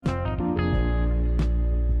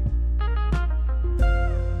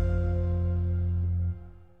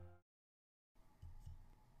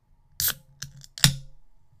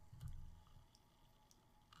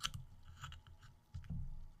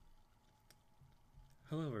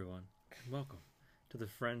Hello, everyone, and welcome to the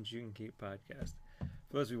Friends You Can Keep podcast.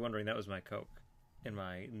 For those of you wondering, that was my Coke in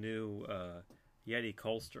my new Yeti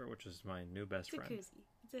Colster, which is my new best friend. It's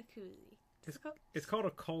a koozie. It's called a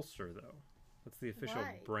Colster, though. That's the official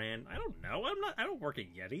Why? brand. I don't know. I don't work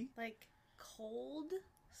at Yeti. Like cold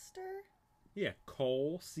stir? Yeah,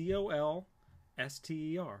 Col, Colster,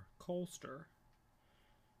 Colster.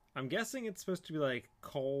 I'm guessing it's supposed to be like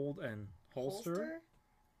cold and holster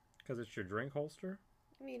because it's your drink holster.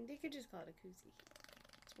 I mean, they could just call it a koozie.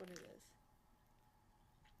 That's what it is.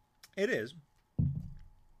 It is.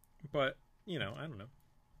 But, you know, I don't know.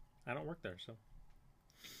 I don't work there, so.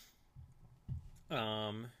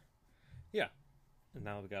 Yeah. And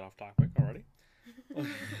now we got off topic already.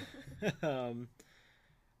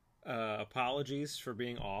 Apologies for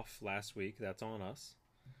being off last week. That's on us.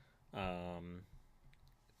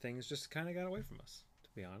 Things just kind of got away from us,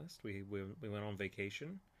 to be honest. We went on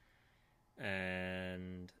vacation.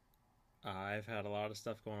 And I've had a lot of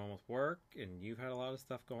stuff going on with work, and you've had a lot of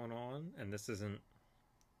stuff going on, and this isn't,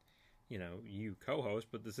 you know, you co-host,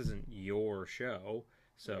 but this isn't your show,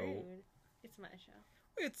 so... Rude. It's my show.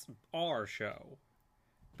 It's our show,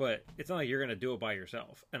 but it's not like you're going to do it by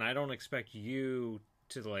yourself, and I don't expect you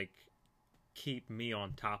to, like, keep me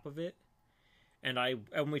on top of it, and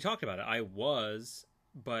when we talked about it, I was,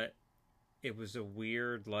 but it was a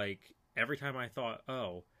weird, like, every time I thought,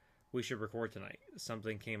 oh... we should record tonight,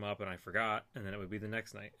 something came up and I forgot, and then it would be the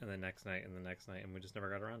next night, and the next night, and the next night, and we just never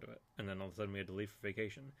got around to it. And then all of a sudden we had to leave for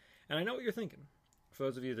vacation. And I know what you're thinking. For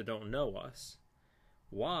those of you that don't know us,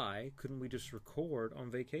 why couldn't we just record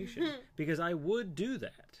on vacation? Because I would do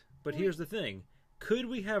that. But here's the thing. Could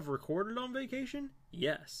we have recorded on vacation?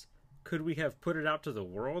 Yes. Could we have put it out to the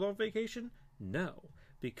world on vacation? No.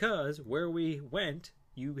 Because where we went,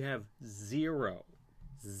 you have zero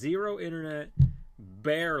internet.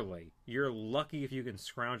 Barely. You're lucky if you can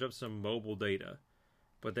scrounge up some mobile data.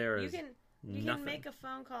 But there is You nothing. can make a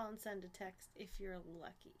phone call and send a text if you're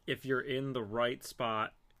lucky. If you're in the right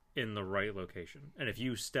spot, in the right location. And if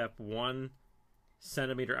you step 1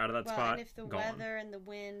 centimeter out of that spot, and if the gone. weather and the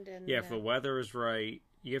wind and... Yeah, if the weather is right,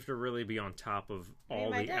 you have to really be on top of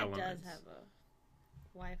all my the dad elements. does have a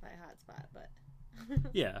Wi-Fi hotspot, but...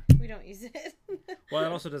 Yeah. We don't use it. Well,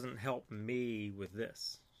 it also doesn't help me with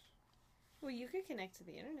this. Well, you could connect to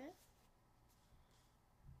the internet.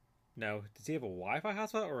 No, does he have a Wi-Fi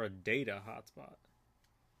hotspot or a data hotspot?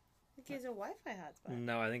 I think he has a Wi-Fi hotspot.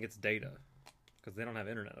 No, I think it's data. Because they don't have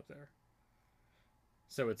internet up there.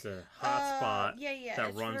 So it's a hotspot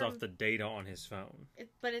that runs off the data on his phone.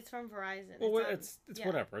 But it's from Verizon. Well, it's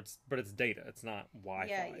whatever. But it's data. It's not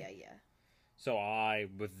Wi-Fi. Yeah. So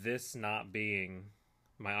with this not being...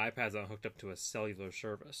 my iPad's not hooked up to a cellular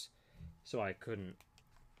service. So I couldn't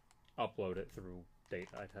upload it through data.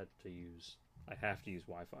 I have to use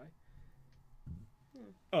Wi-Fi.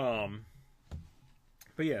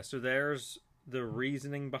 But yeah, so there's the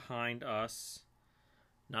reasoning behind us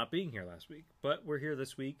not being here last week. But we're here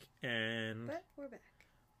this week, and but we're back.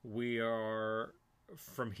 We are,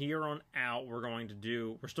 from here on out, we're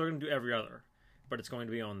still going to do every other, but it's going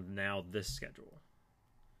to be on now this schedule.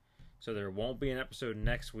 So there won't be an episode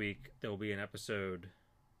next week. There will be an episode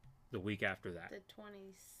the week after that. The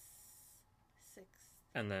 26th.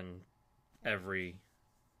 And then every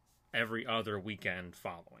other weekend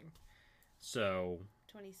following. So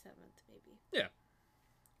 27th, maybe. Yeah.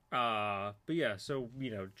 But yeah, so,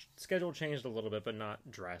 you know, schedule changed a little bit, but not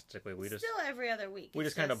drastically. Still every other week. We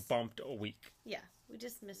just kind of bumped a week. Yeah, we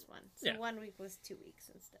just missed one. So 1 week was 2 weeks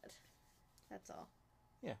instead. That's all.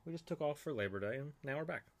 Yeah, we just took off for Labor Day, and now we're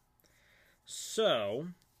back. So,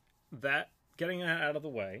 getting that out of the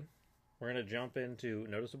way, we're going to jump into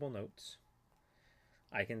noticeable notes.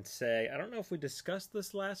 I can say, I don't know if we discussed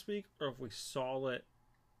this last week or if we saw it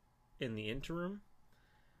in the interim.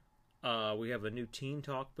 We have a new Teen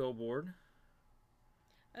Talk billboard.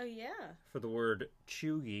 Oh, yeah. For the word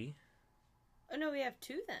chuggy. Oh, no, we have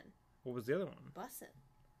 2 then. What was the other one?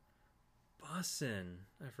 Bussin'.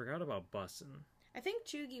 I forgot about bussin'. I think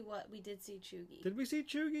chuggy, we did see chuggy. Did we see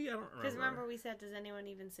chuggy? I don't remember. Because remember we said, does anyone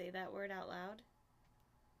even say that word out loud?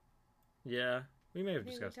 Yeah. We may have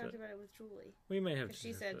discussed it. We talked about it with Julie. We may have discussed it.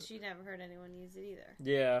 She said she never heard anyone use it either.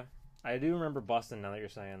 Yeah. I do remember bussin' now that you're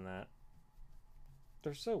saying that.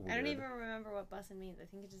 They're so weird. I don't even remember what bussin' means. I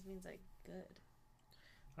think it just means, like, good.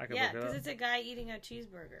 I could look it up. Yeah, because it's a guy eating a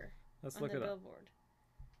cheeseburger. Let's on look the it billboard.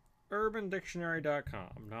 Up.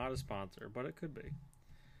 UrbanDictionary.com. Not a sponsor, but it could be.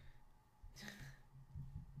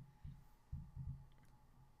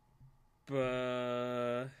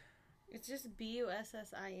 But... it's just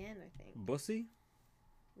Bussin, I think. Bussy?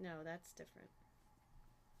 No, that's different.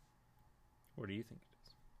 Or do you think it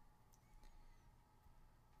is?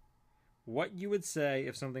 What you would say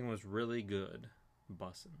if something was really good,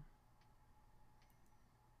 bussin'.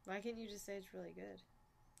 Why can't you just say it's really good?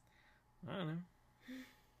 I don't know.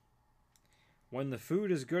 When the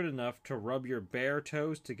food is good enough to rub your bare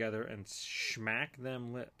toes together and smack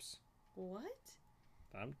them lips. What?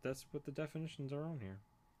 That's what the definitions are on here.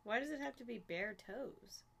 Why does it have to be bare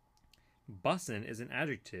toes? Bussin' is an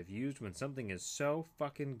adjective used when something is so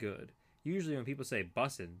fucking good. Usually when people say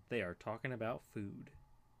bussin', they are talking about food.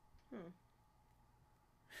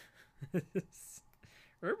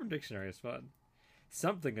 Urban Dictionary is fun.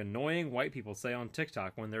 Something annoying white people say on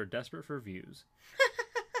TikTok when they're desperate for views.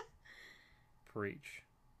 Preach.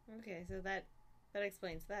 Okay, so that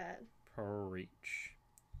explains that. Preach.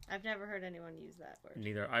 I've never heard anyone use that word.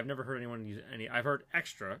 Neither. I've never heard anyone use any. I've heard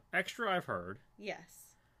extra. Extra I've heard.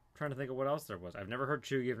 Yes. I'm trying to think of what else there was. I've never heard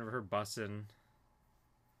cheugy. I've never heard bussin'.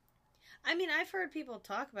 I mean, I've heard people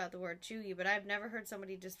talk about the word cheugy, but I've never heard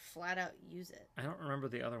somebody just flat out use it. I don't remember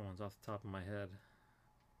the other ones off the top of my head.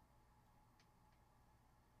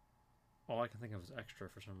 All I can think of is extra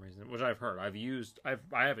for some reason, which I've heard. I haven't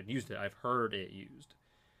used it. I've heard it used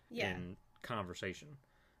in conversation,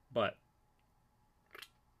 but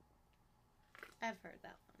I've heard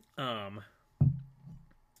that one.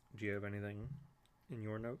 Do you have anything in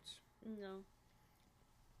your notes? No.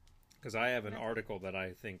 Because I have an article that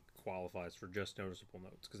I think qualifies for just noticeable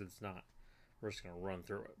notes, because it's not. We're just going to run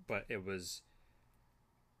through it. But it was...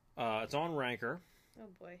 it's on Ranker. Oh,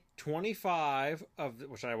 boy. 25 of...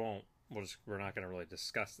 which I won't... we're not going to really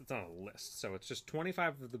discuss. It's on a list. So it's just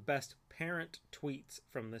 25 of the best parent tweets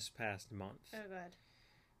from this past month. Oh, God.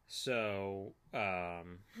 So,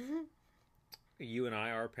 you and I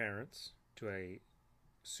are parents to a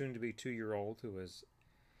soon-to-be 2-year-old who is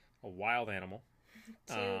a wild animal.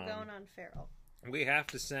 Going on feral. We have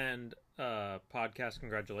to send podcast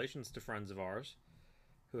congratulations to friends of ours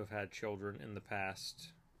who have had children in the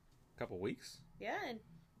past couple weeks. Yeah, and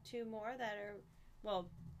 2 more that are, well,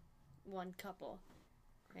 1 couple.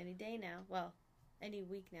 Any day now. Well, any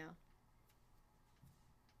week now.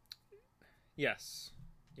 Yes.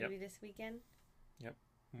 Yep. Maybe this weekend? Yep.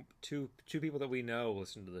 Two people that we know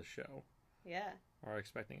listen to this show. Yeah. Are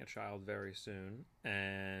expecting a child very soon.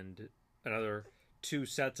 And another 2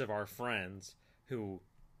 sets of our friends who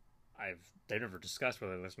they've never discussed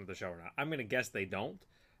whether they listen to the show or not. I'm going to guess they don't,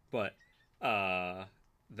 but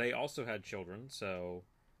they also had children, so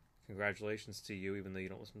congratulations to you, even though you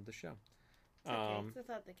don't listen to the show. It's okay. It's the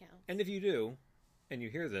thought that counts. And if you do, and you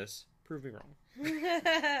hear this, prove me wrong.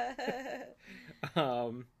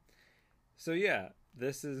 So yeah,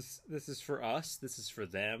 this is for us. This is for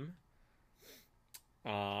them.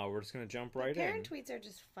 We're just going to jump right in. Parent tweets are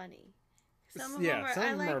just funny. Some of them are,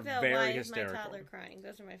 I like the very why hysterical. Is my toddler crying?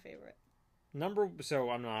 Those are my favorite. I'm not even going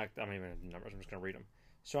to numbers. I'm just going to read them.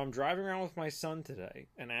 So I'm driving around with my son today,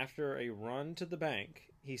 and after a run to the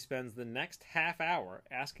bank, he spends the next half hour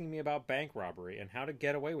asking me about bank robbery and how to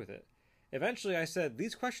get away with it. Eventually I said,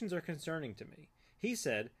 "These questions are concerning to me." He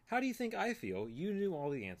said, "How do you think I feel? You knew all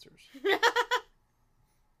the answers."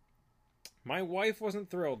 My wife wasn't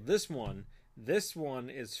thrilled. This one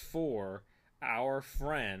is for our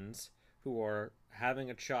friends who are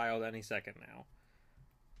having a child any second now.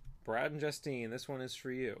 Brad and Justine, this one is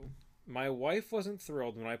for you. My wife wasn't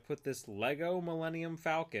thrilled when I put this Lego Millennium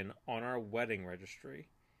Falcon on our wedding registry.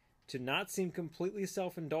 To not seem completely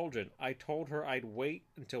self-indulgent, I told her I'd wait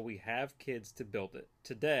until we have kids to build it.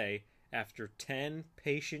 Today, after 10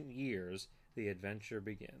 patient years, the adventure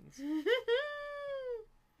begins.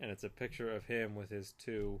 And it's a picture of him with his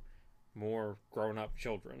 2 more grown-up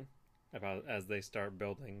children as they start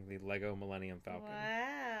building the Lego Millennium Falcon.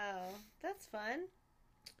 Wow. That's fun.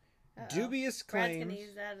 Dubious claims. Brad's going to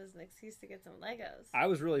use that as an excuse to get some Legos. I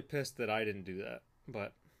was really pissed that I didn't do that.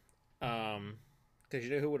 But, because you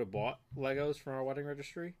know who would have bought Legos from our wedding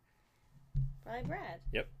registry? Probably Brad.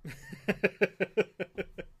 Yep.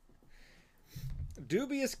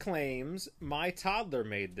 Dubious claims my toddler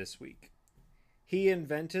made this week. He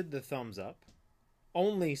invented the thumbs up.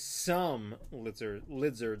 Only some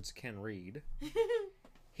lizards can read.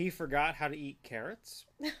 He forgot how to eat carrots.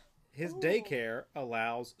 His daycare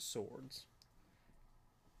allows swords.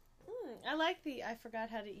 I like I forgot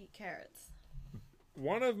how to eat carrots.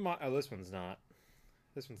 One of my... Oh, this one's not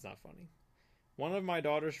funny. One of my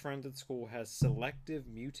daughter's friends at school has selective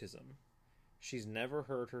mutism. She's never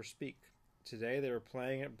heard her speak. Today they were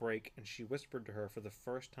playing at break and she whispered to her for the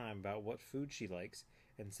first time about what food she likes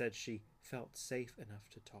and said she felt safe enough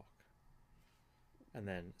to talk. And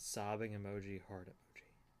then sobbing emoji, heart emoji.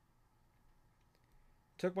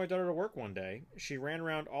 Took my daughter to work one day. She ran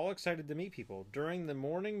around all excited to meet people. During the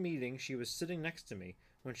morning meeting, she was sitting next to me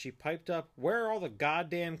when she piped up, "Where are all the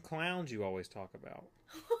goddamn clowns you always talk about?"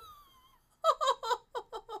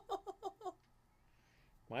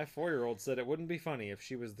 My 4-year-old said it wouldn't be funny if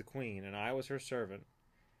she was the queen and I was her servant.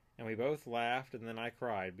 And we both laughed, and then I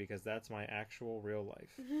cried because that's my actual real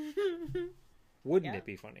life. Wouldn't it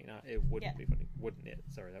be funny? Not it wouldn't be funny. Wouldn't it?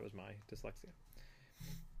 Sorry, that was my dyslexia.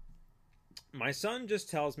 My son just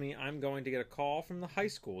tells me I'm going to get a call from the high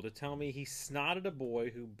school to tell me he snotted a boy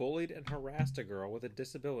who bullied and harassed a girl with a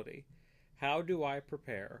disability. How do I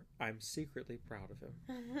prepare? I'm secretly proud of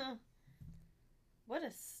him. What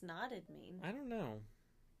does snotted mean? I don't know.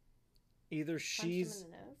 Either she's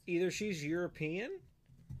European,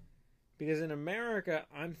 because in America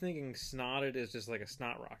I'm thinking snotted is just like a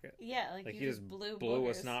snot rocket. Yeah, like he you just blew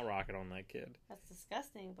a snot rocket on that kid. That's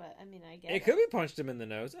disgusting, but I mean I get it. Could be punched him in the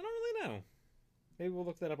nose. I don't really know. Maybe we'll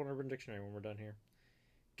look that up on Urban Dictionary when we're done here.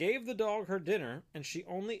 Gave the dog her dinner and she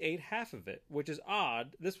only ate half of it, which is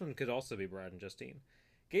odd. This one could also be Brad and Justine.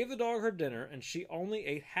 Gave the dog her dinner and she only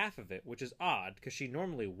ate half of it, which is odd because she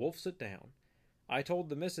normally wolfs it down. I told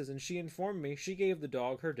the missus and she informed me she gave the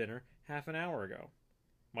dog her dinner half an hour ago.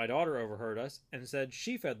 My daughter overheard us and said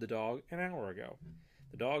she fed the dog an hour ago.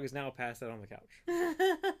 The dog is now passed out on the couch.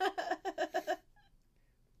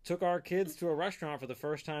 Took our kids to a restaurant for the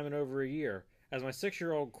first time in over a year. As my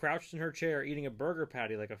 6-year-old crouched in her chair eating a burger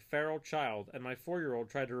patty like a feral child, and my 4-year-old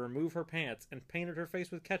tried to remove her pants and painted her face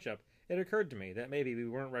with ketchup, it occurred to me that maybe we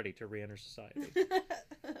weren't ready to re-enter society.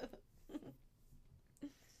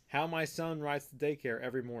 How my son rides to daycare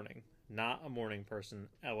every morning. Not a morning person,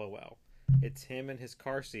 LOL. It's him in his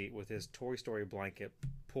car seat with his Toy Story blanket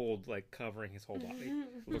pulled, like, covering his whole body.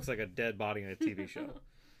 It looks like a dead body in a TV show.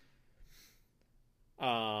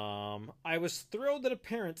 I was thrilled at a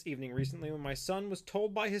parents' evening recently when my son was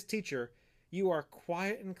told by his teacher, "You are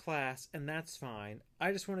quiet in class, and that's fine.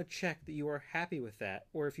 I just want to check that you are happy with that,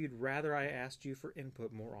 or if you'd rather I asked you for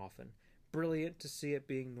input more often. Brilliant to see it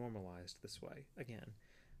being normalized this way." Again,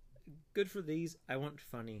 good for these. I want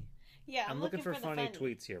funny. Yeah, I'm looking for funny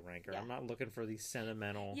tweets here, Ranker. Yeah. I'm not looking for these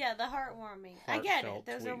sentimental. Yeah, the heartwarming. I get it.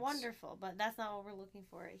 Those are wonderful, but that's not what we're looking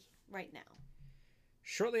for right now.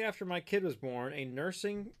 Shortly after my kid was born, a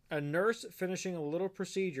nurse finishing a little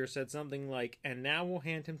procedure said something like, "And now we'll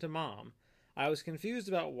hand him to mom." I was confused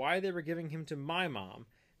about why they were giving him to my mom,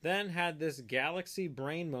 then had this galaxy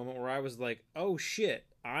brain moment where I was like, oh shit,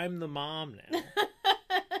 I'm the mom now.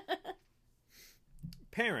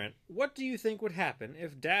 Parent, what do you think would happen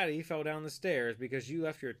if daddy fell down the stairs because you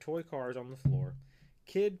left your toy cars on the floor?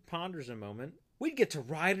 Kid ponders a moment. We'd get to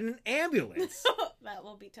ride in an ambulance. That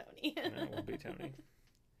will be Tony. That will be Tony.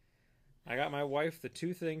 I got my wife the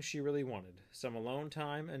two things she really wanted. Some alone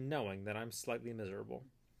time and knowing that I'm slightly miserable.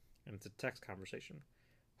 And it's a text conversation.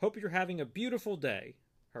 Hope you're having a beautiful day.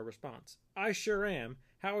 Her response. I sure am.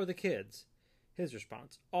 How are the kids? His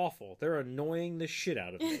response. Awful. They're annoying the shit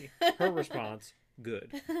out of me. Her response.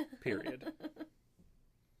 Good. Period.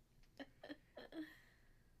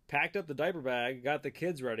 Packed up the diaper bag, got the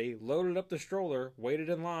kids ready, loaded up the stroller, waited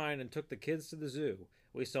in line, and took the kids to the zoo.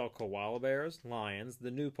 We saw koala bears, lions,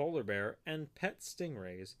 the new polar bear, and pet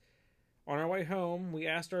stingrays. On our way home, we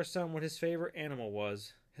asked our son what his favorite animal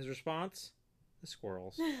was. His response? The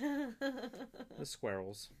squirrels. The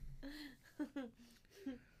squirrels.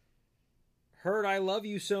 Heard I love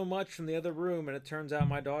you so much from the other room, and it turns out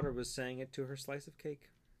my daughter was saying it to her slice of cake.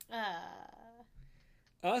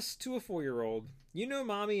 Us to a 4-year-old. You know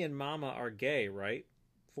mommy and mama are gay, right?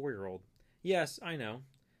 4-year-old. Yes, I know.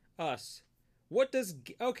 Us. What does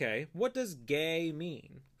gay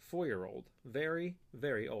mean? 4-year-old. Very,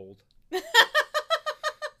 very old.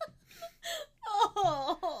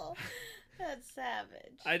 Oh, that's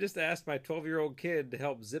savage. I just asked my 12-year-old kid to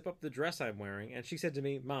help zip up the dress I'm wearing, and she said to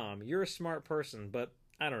me, Mom, you're a smart person, but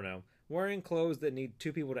I don't know. Wearing clothes that need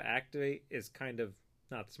two people to activate is kind of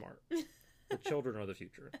not smart. The children are the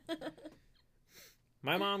future.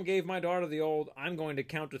 My mom gave my daughter the old, I'm going to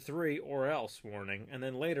count to 3 or else warning, and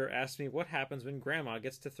then later asked me what happens when grandma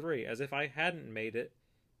gets to 3, as if I hadn't made it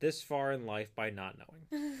this far in life by not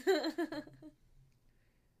knowing.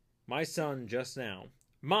 My son just now.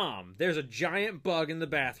 Mom, there's a giant bug in the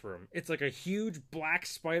bathroom. It's like a huge black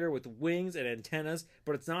spider with wings and antennas,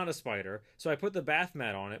 but it's not a spider, so I put the bath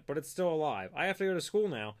mat on it, but it's still alive. I have to go to school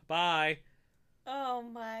now. Bye. Oh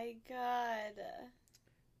my god.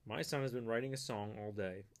 My son has been writing a song all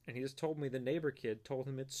day, and he just told me the neighbor kid told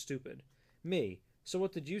him it's stupid. Me, so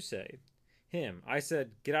what did you say? Him, I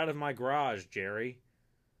said, get out of my garage, Jerry.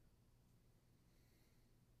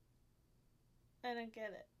 I don't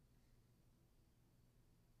get it.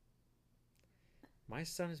 My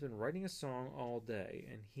son has been writing a song all day,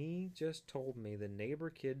 and he just told me the neighbor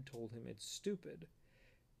kid told him it's stupid.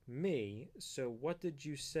 Me, so what did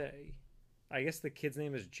you say? I guess the kid's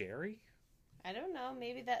name is Jerry? I don't know.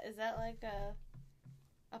 Maybe that is that like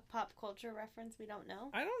a pop culture reference we don't know?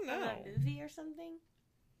 I don't know. From a movie or something?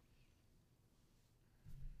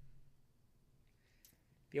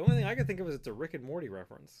 The only thing I could think of is it's a Rick and Morty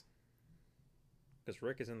reference. Because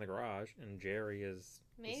Rick is in the garage, and Jerry is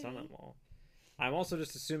the son-in-law. I'm also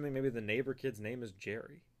just assuming maybe the neighbor kid's name is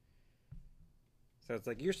Jerry. So it's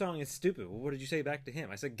like, your song is stupid. Well, what did you say back to him?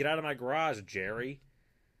 I said, get out of my garage, Jerry.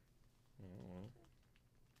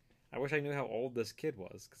 I wish I knew how old this kid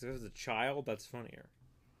was. Because if it was a child, that's funnier.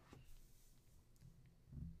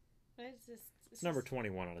 What is this? It's number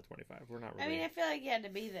 21 out of 25. We're not really... I mean, I feel like you had to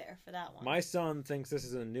be there for that one. My son thinks this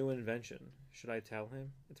is a new invention. Should I tell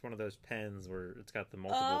him? It's one of those pens where it's got the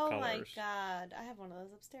multiple colors. Oh my god. I have one of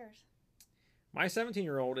those upstairs. My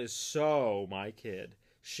 17-year-old is so my kid.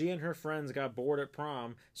 She and her friends got bored at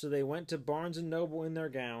prom, so they went to Barnes & Noble in their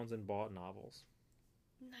gowns and bought novels.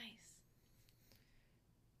 Nice.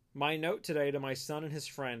 My note today to my son and his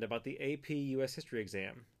friend about the AP U.S. History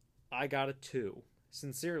exam. I got a 2.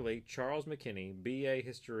 Sincerely, Charles McKinney, B.A.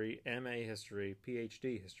 History, M.A. History,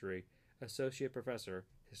 Ph.D. History, Associate Professor,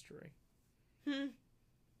 History. I don't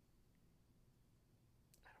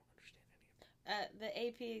understand any of The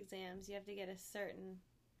AP exams, you have to get a certain...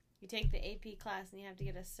 You take the AP class and you have to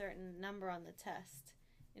get a certain number on the test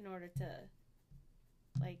in order to,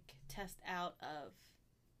 like, test out of...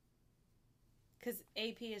 Because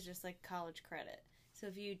AP is just, like, college credit. So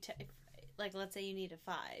if you... Like, let's say you need a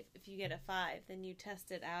 5. If you get a 5, then you test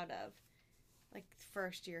it out of, like,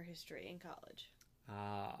 first year history in college.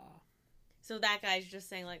 So that guy's just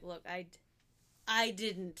saying, like, look, I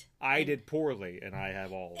didn't. I did poorly, and I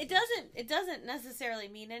have all. It doesn't necessarily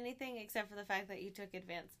mean anything except for the fact that you took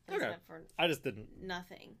advanced placement for I just didn't.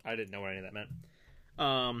 Nothing. I didn't know what any of that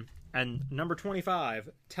meant. And number 25,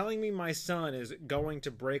 telling me my son is going to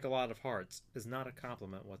break a lot of hearts is not a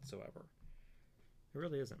compliment whatsoever. It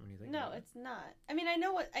really isn't when you think about it. No, it's not. I mean,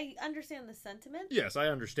 I understand the sentiment. Yes, I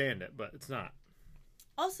understand it, but it's not.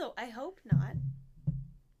 Also, I hope not.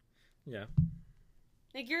 Yeah.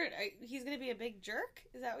 Like, he's going to be a big jerk?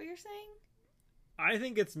 Is that what you're saying? I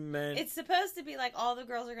think it's meant... It's supposed to be like all the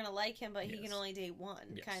girls are going to like him, but he can only date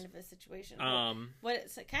one kind of a situation. What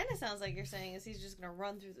it kind of sounds like you're saying is he's just going to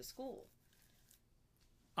run through the school.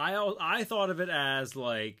 I thought of it as,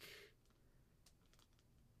 like...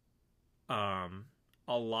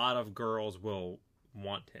 a lot of girls will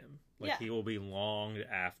want him. Like, he will be longed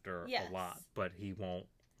after a lot, but he won't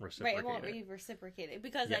reciprocate it. Right, it won't be reciprocated.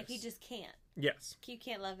 Because, like, he just can't. Yes. You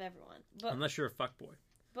can't love everyone. But, unless you're a fuckboy.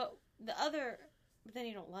 But then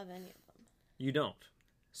you don't love any of them. You don't.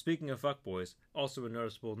 Speaking of fuckboys, also in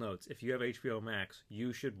noticeable notes, if you have HBO Max,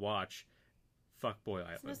 you should watch Fuckboy Island.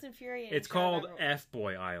 It's the most infuriating. It's called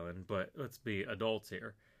F-Boy Island, but let's be adults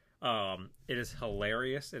here. It is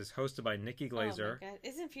hilarious. It is hosted by Nikki Glazer. Oh my god,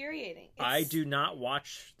 it's infuriating. I do not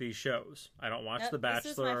watch these shows. I don't watch The Bachelor.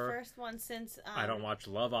 This is my first one since. I don't watch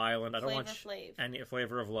Love Island. I don't watch Flav. any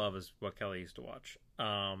Flavor of Love is what Kelly used to watch.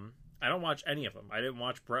 I don't watch any of them. I didn't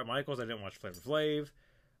watch Bret Michaels. I didn't watch Flavor Flav.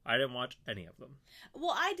 I didn't watch any of them.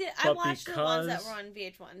 Well, I did. I watched the ones that were on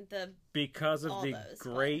VH1. Because of the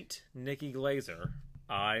great Nikki Glazer,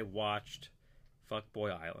 I watched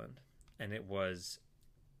Fuckboy Island, and it was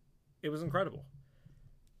incredible.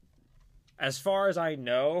 As far as I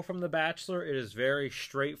know from The Bachelor, it is very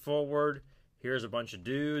straightforward. Here's a bunch of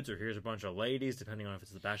dudes, or here's a bunch of ladies, depending on if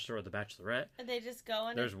it's The Bachelor or The Bachelorette. And they just go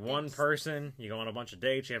on. There's one person. You go on a bunch of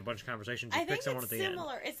dates. You have a bunch of conversations. You pick someone at the end. I think it's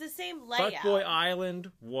similar. It's the same layout. Fuckboy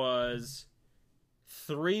Island was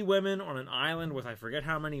 3 women on an island with I forget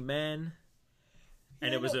how many men,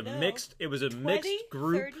 and it was a mixed. It was a 20, mixed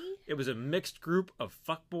group. 30? It was a mixed group of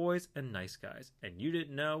fuckboys and nice guys, and you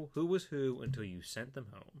didn't know who was who until you sent them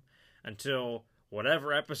home. Until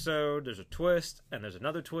whatever episode, there's a twist, and there's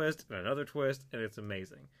another twist, and another twist, and it's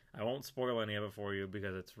amazing. I won't spoil any of it for you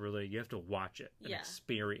because it's really, you have to watch it and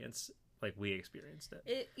experience like we experienced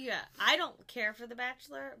it. I don't care for The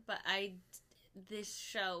Bachelor, but this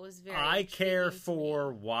show was very I care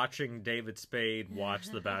for watching David Spade watch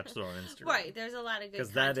The Bachelor on Instagram. Right, there's a lot of good content.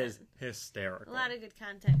 Because that is hysterical. A lot of good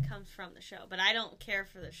content comes from the show, but I don't care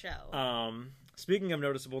for the show. Speaking of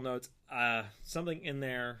noticeable notes, something in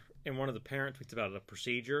there, in one of the parent tweets about a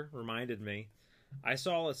procedure, reminded me. I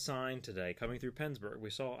saw a sign today coming through Pennsburg.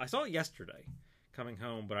 I saw it yesterday coming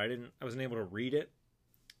home, but I wasn't able to read it.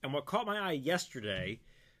 And what caught my eye yesterday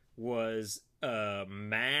was a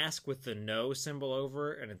mask with the no symbol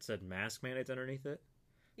over it, and it said mask mandates underneath it.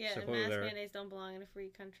 Yeah, and mask mandates don't belong in a free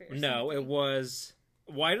country. Or no, something. it was.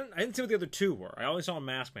 Well, I didn't see what the other two were. I only saw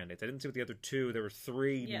mask mandates. I didn't see what the other two. There were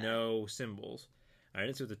 3 no symbols. I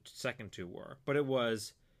didn't see what the second 2 were. But it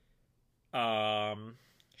was,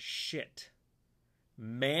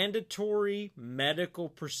 mandatory medical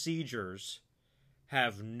procedures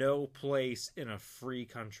have no place in a free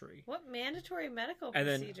country. What mandatory medical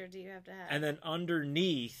procedure do you have to have? And then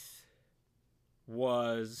underneath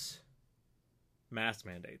was mask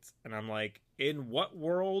mandates. And I'm like, in what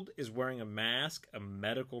world is wearing a mask a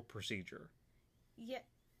medical procedure? Yeah.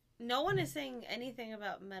 No one is saying anything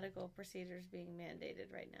about medical procedures being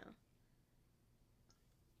mandated right now.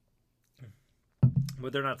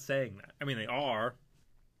 But they're not saying that. I mean, they are.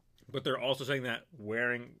 But they're also saying that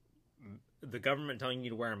the government telling you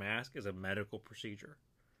to wear a mask is a medical procedure.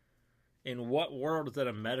 In what world is that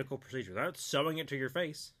a medical procedure? They're not sewing it to your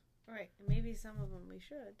face. Right. Maybe some of them we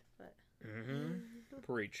should, but...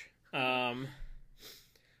 Preach. I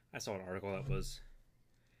saw an article that was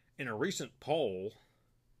in a recent poll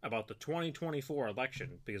about the 2024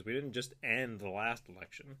 election, because we didn't just end the last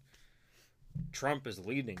election. Trump is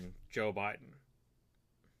leading Joe Biden.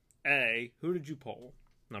 A, who did you poll?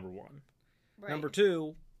 Number 1. Right. Number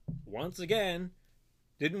 2, once again,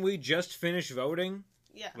 didn't we just finish voting?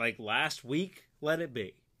 Yeah. Like last week? Let it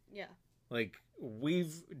be. Yeah. Like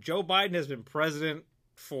Joe Biden has been president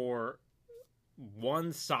for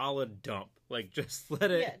one solid dump. Like just let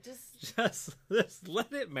it. Yeah, just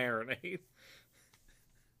let it marinate.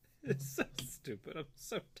 It's so stupid. I'm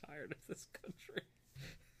so tired of this country.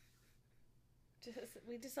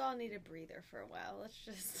 We just all need a breather for a while. Let's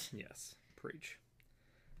just. Yes, preach.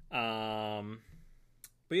 But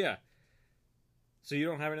yeah. So you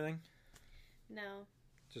don't have anything? No.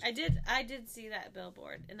 I did see that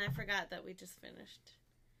billboard, and I forgot that we just finished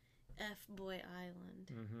F-Boy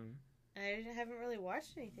Island. Mm-hmm. I haven't really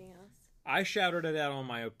watched anything else. I shouted it out on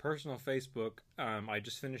my personal Facebook. I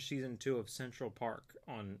just finished season 2 of Central Park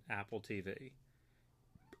on Apple TV.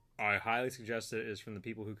 I highly suggest it. It is from the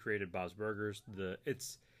people who created Bob's Burgers.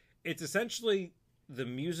 It's essentially the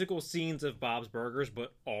musical scenes of Bob's Burgers,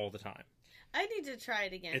 but all the time. I need to try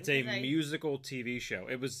it again. It's a musical TV show.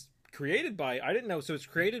 It was created by, I didn't know, so it's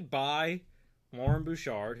created by Lauren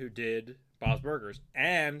Bouchard, who did Bob's Burgers,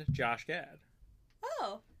 and Josh Gad.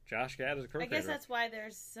 Oh. Josh Gad is a co-creator. I guess that's why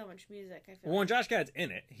there's so much music. I feel. Well, and Josh Gad's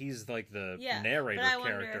in it. He's like the narrator but I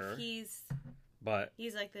character. Wonder if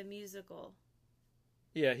he's like the musical.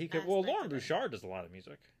 Yeah, he could. Well, Lauren Bouchard does a lot of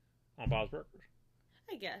music on Bob's Burgers.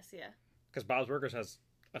 I guess, yeah. Because Bob's Burgers has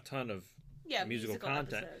a ton of musical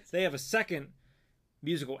content. Episodes. They have a second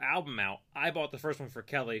musical album out. I bought the first one for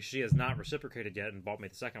Kelly. She has not reciprocated yet and bought me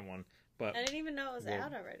the second one. But I didn't even know it was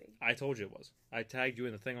out already. I told you it was. I tagged you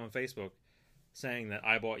in the thing on Facebook saying that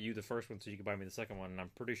I bought you the first one so you could buy me the second one, and I'm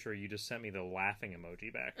pretty sure you just sent me the laughing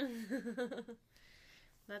emoji back.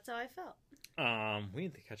 That's how I felt. We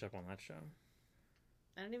need to catch up on that show.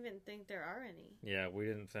 I don't even think there are any. Yeah, we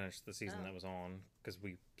didn't finish the season that was on because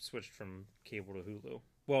we switched from cable to Hulu.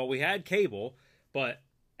 Well, we had cable, but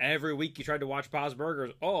every week you tried to watch Bob's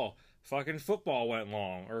Burgers. Oh, fucking football went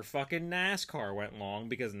long, or fucking NASCAR went long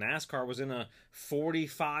because NASCAR was in a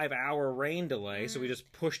 45-hour rain delay, so we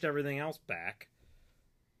just pushed everything else back.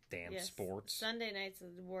 Damn sports. Sunday night's the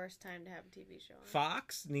worst time to have a TV show on.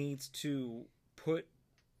 Fox needs to put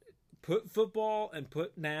football and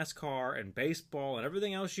put NASCAR and baseball and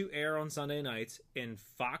everything else you air on Sunday nights in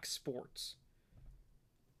Fox Sports.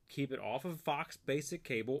 Keep it off of Fox basic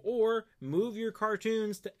cable, or move your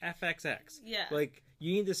cartoons to FXX. Yeah. Like,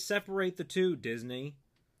 you need to separate the two, Disney.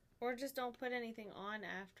 Or just don't put anything on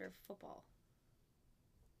after football.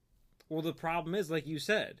 Well, the problem is, like you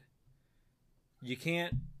said, you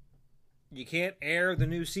can't air the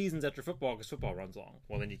new seasons after football because football runs long.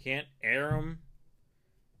 Well, then you can't air them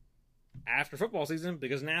after football season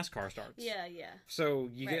because NASCAR starts. Yeah. So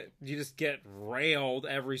you just get railed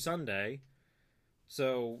every Sunday.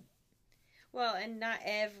 So, well, and not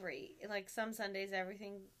some Sundays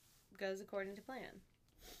everything goes according to plan.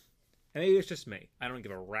 And maybe it's just me. I don't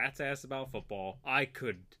give a rat's ass about football. I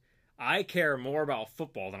care more about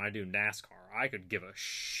football than I do NASCAR. I could give a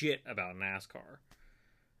shit about NASCAR.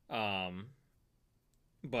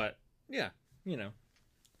 But yeah,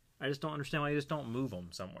 I just don't understand why you just don't move them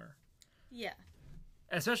somewhere. Yeah.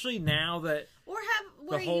 Especially now that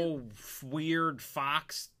the whole weird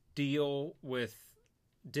Fox deal with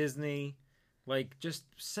Disney, like, just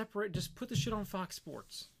put the shit on Fox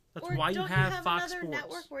Sports. That's why you have Fox Sports. Another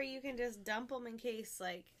network where you can just dump them in case,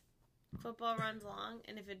 like, football runs long,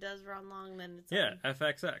 and if it does run long, then it's on.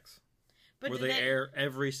 FXX. But where they air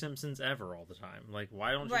every Simpsons ever all the time. Like,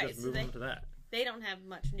 why don't you just move them to that? they don't have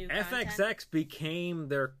much new content. FXX became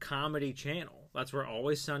their comedy channel. That's where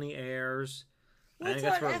Always Sunny airs. I think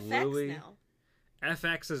that's where FX Louis now.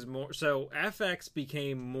 FX is more. So FX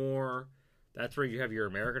became more. That's where you have your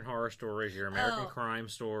American Horror Stories, your American Crime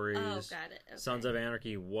Stories. Oh, got it. Okay. Sons of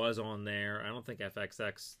Anarchy was on there. I don't think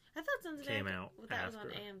FXX I thought Sons of came Anarchy, out that after.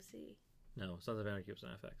 was on AMC. No, Sons of Anarchy was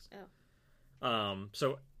on FX. Oh.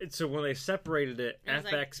 So when they separated it, was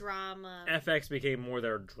FX like drama. FX became more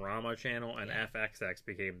their drama channel, and FXX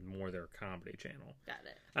became more their comedy channel. Got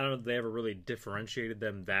it. I don't know if they ever really differentiated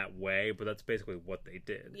them that way, but that's basically what they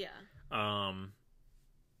did. Yeah.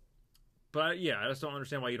 But yeah, I just don't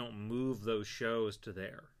understand why you don't move those shows to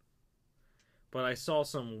there. But I saw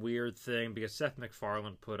some weird thing because Seth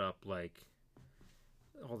MacFarlane put up like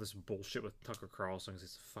all this bullshit with Tucker Carlson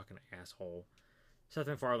because he's a fucking asshole. Seth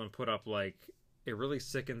MacFarlane put up like, it really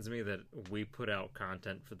sickens me that we put out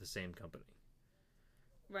content for the same company.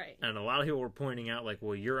 Right. And a lot of people were pointing out like,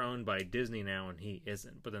 well, you're owned by Disney now and he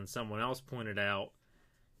isn't. But then someone else pointed out,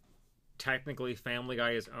 technically Family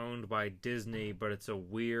Guy is owned by Disney, but it's a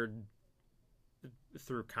weird,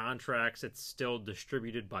 through contracts, it's still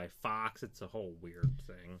distributed by Fox. It's a whole weird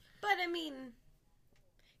thing. But I mean,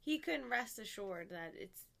 he couldn't rest assured that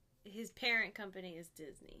it's his parent company is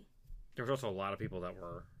Disney. There was also a lot of people that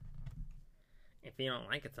were, if you don't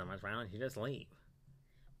like it so much, why don't you just leave?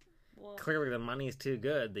 Well, clearly the money's too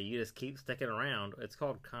good that you just keep sticking around. It's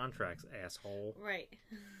called contracts, asshole. Right.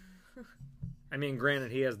 I mean,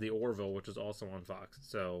 granted, he has the Orville, which is also on Fox,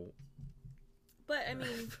 so... But, I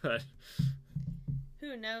mean...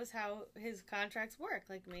 Who knows how his contracts work?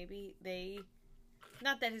 Like, maybe they...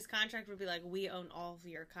 Not that his contract would be like, we own all of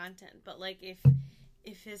your content, but, like,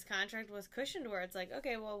 if his contract was cushioned where it's like,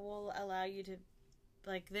 okay, well, we'll allow you to...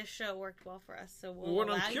 Like, this show worked well for us, so we'll what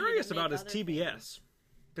allow I'm curious you to about is things. TBS.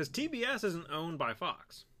 Because TBS isn't owned by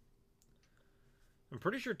Fox. I'm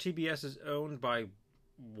pretty sure TBS is owned by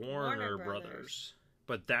Warner Brothers.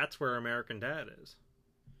 But that's where American Dad is.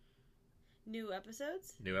 New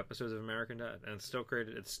episodes? New episodes of American Dad. And it's still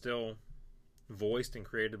created, it's still voiced and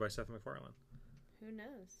created by Seth MacFarlane. Who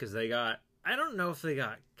knows? Because they got, I don't know if they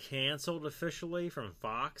got canceled officially from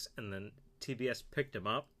Fox and then TBS picked them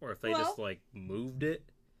up, or if they just like moved it.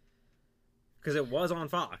 Because it was on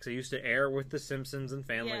Fox. It used to air with The Simpsons and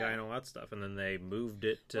Family Guy and all that stuff. And then they moved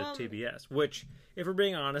it to TBS. Which, if we're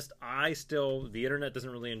being honest, the internet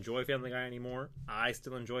doesn't really enjoy Family Guy anymore. I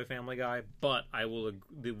still enjoy Family Guy. But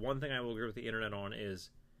the one thing I will agree with the internet on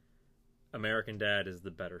is American Dad is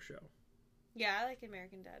the better show. Yeah, I like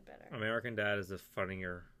American Dad better. American Dad is a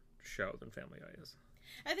funnier show than Family Guy is.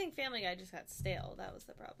 I think Family Guy just got stale. That was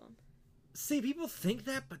the problem. See, people think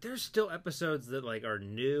that, but there's still episodes that like are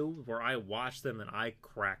new where I watch them and I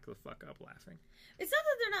crack the fuck up laughing. It's not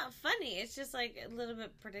that they're not funny. It's just like a little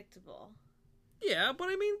bit predictable. Yeah, but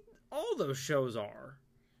I mean, all those shows are.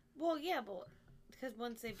 Well, yeah, but because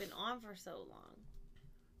once they've been on for so long.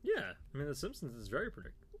 Yeah, I mean, The Simpsons is very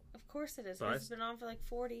predictable. Of course it is. Because it's been on for like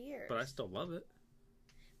 40 years. But I still love it.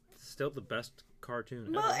 It's still the best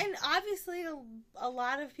cartoon well, ever. And obviously a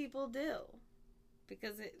lot of people do.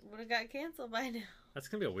 Because it would have got canceled by now. That's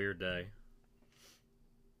going to be a weird day.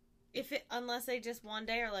 Unless they just one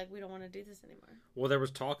day are like, we don't want to do this anymore. Well, there was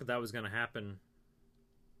talk that was going to happen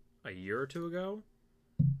a year or two ago.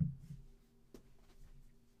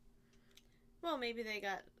 Well, maybe they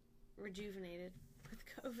got rejuvenated with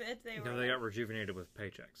COVID. They got rejuvenated with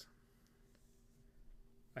paychecks.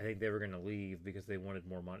 I think they were going to leave because they wanted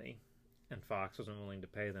more money. And Fox wasn't willing to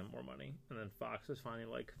pay them more money. And then Fox was finally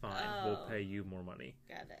like, fine, we'll pay you more money.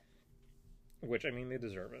 Got it. Which, I mean, they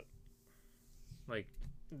deserve it. Like,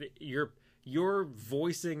 you're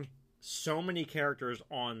voicing so many characters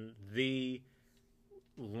on the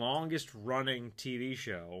longest running TV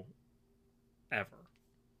show ever.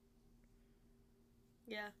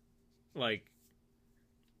 Yeah. Like,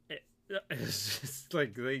 it's just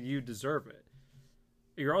like, you deserve it.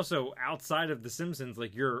 You're also, outside of The Simpsons,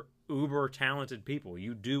 like, you're uber talented people.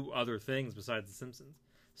 You do other things besides The Simpsons.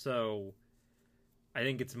 So, I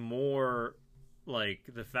think it's more like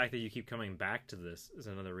the fact that you keep coming back to this is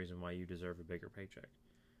another reason why you deserve a bigger paycheck.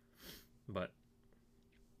 But,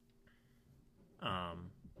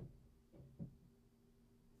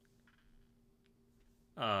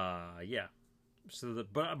 yeah. So,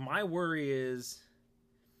 but my worry is,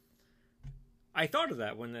 I thought of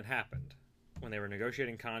that when that happened. When they were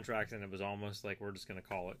negotiating contracts and it was almost like we're just going to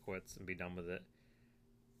call it quits and be done with it.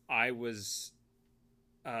 I was,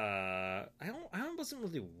 I wasn't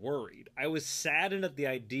really worried. I was saddened at the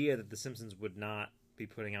idea that The Simpsons would not be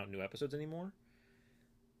putting out new episodes anymore.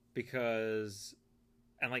 Because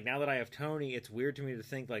And, like, now that I have Tony, it's weird to me to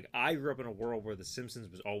think, like, I grew up in a world where The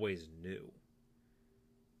Simpsons was always new.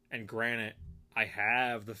 And granted, I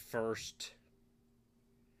have the first...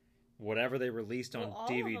 whatever they released on DVD. All of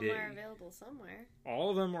them are available somewhere. All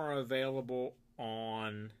of them are available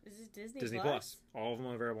on... Is this Disney Plus? All of them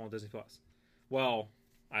are available on Disney Plus. Well,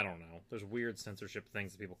 I don't know. There's weird censorship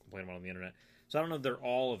things that people complain about on the internet. So I don't know if they're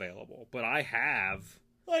all available. But I have...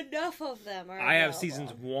 enough of them are available. I have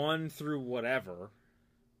seasons 1 through whatever.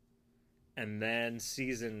 And then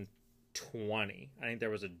season 20. I think there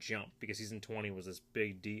was a jump because season 20 was this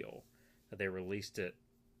big deal that they released it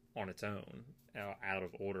on its own, out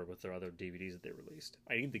of order with their other DVDs that they released.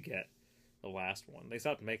 I need to get the last one. They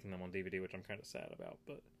stopped making them on DVD, which I'm kind of sad about,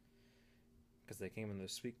 but because they came in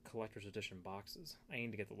those sweet collector's edition boxes. I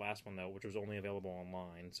need to get the last one, though, which was only available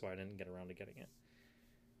online, so I didn't get around to getting it.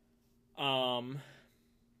 But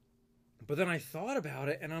then I thought about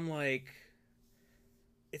it, and I'm like,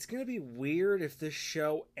 it's going to be weird if this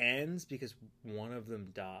show ends because one of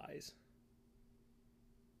them dies.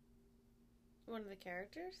 One of the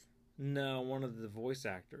characters? No, one of the voice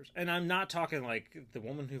actors. And I'm not talking like the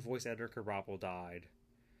woman who voiced Edgar Krabappel died.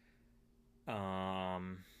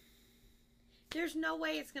 There's no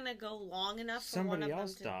way it's going to go long enough for somebody one of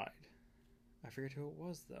else them to... died. I forget who it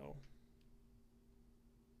was, though.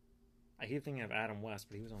 I keep thinking of Adam West,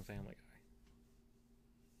 but he was on Family Guy.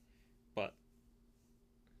 But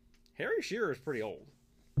Harry Shearer is pretty old.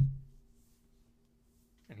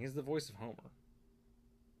 And he's the voice of Homer.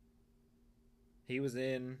 He was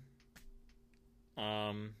in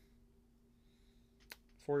For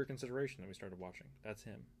Your Consideration that we started watching. That's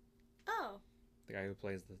him. Oh. The guy who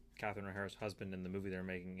plays the Catherine O'Hara's husband in the movie they're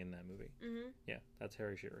making in that movie. Mm-hmm. Yeah, that's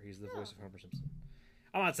Harry Shearer. He's the voice of Homer Simpson.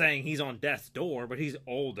 I'm not saying he's on death's door, but he's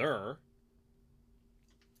older.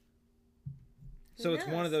 So it's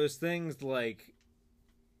one of those things like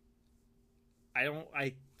I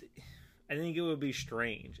think it would be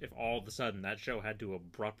strange if all of a sudden that show had to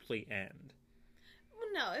abruptly end. Well,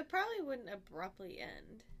 no, it probably wouldn't abruptly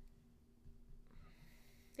end.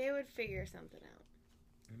 They would figure something out.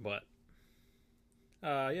 But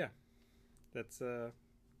yeah. That's glad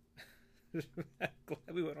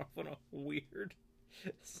we went off on a weird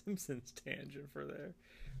Simpsons tangent for a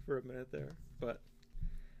minute there. But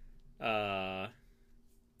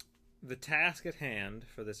the task at hand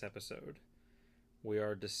for this episode, we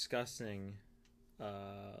are discussing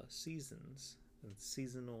seasons and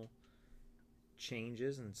seasonal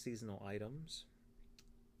changes and seasonal items.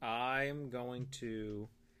 I'm going to...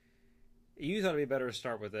 You thought it'd be better to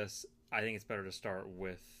start with this. I think it's better to start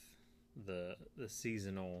with the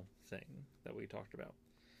seasonal thing that we talked about.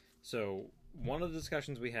 So one of the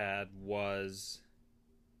discussions we had was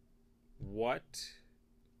where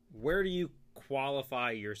do you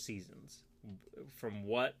qualify your seasons? From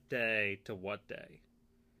what day to what day?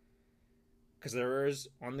 Because there is,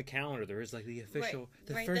 on the calendar, there is like the official,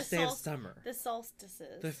 first day of summer. The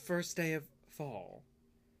solstices. The first day of fall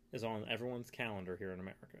is on everyone's calendar here in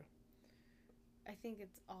America. I think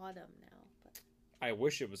it's autumn now. But I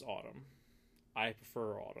wish it was autumn. I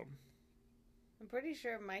prefer autumn. I'm pretty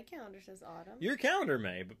sure my calendar says autumn. Your calendar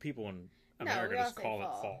may, but people in America just call it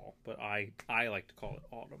fall. But I like to call it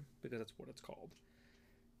autumn because that's what it's called.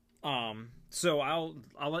 So I'll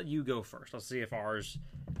let you go first. I'll see if ours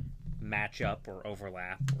match up or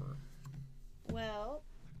overlap or... Well,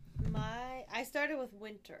 I started with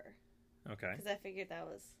winter. Okay. Because I figured that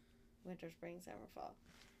was winter, spring, summer, fall.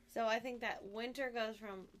 So I think that winter goes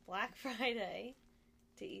from Black Friday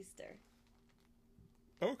to Easter.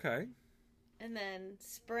 Okay. And then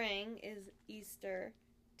spring is Easter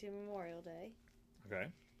to Memorial Day. Okay.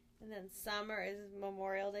 And then summer is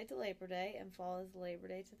Memorial Day to Labor Day, and fall is Labor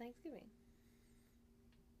Day to Thanksgiving.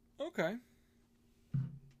 Okay.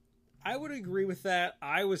 I would agree with that.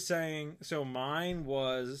 I was saying, so mine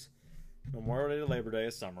was Memorial Day to Labor Day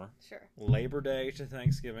is summer. Sure. Labor Day to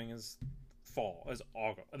Thanksgiving is fall, is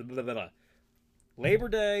August. Labor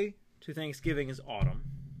Day to Thanksgiving is autumn.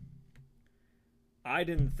 I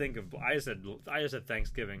just said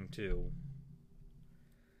Thanksgiving too.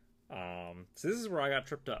 So this is where I got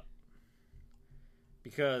tripped up.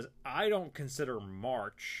 Because I don't consider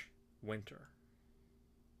March winter.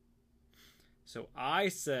 So I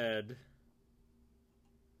said,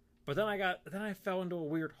 but then I fell into a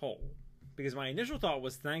weird hole. Because my initial thought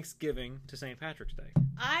was Thanksgiving to St. Patrick's Day.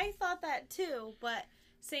 I thought that too, but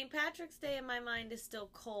St. Patrick's Day in my mind is still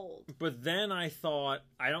cold. But then I thought,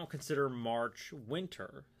 I don't consider March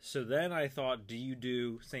winter. So then I thought, do you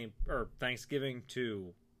do Thanksgiving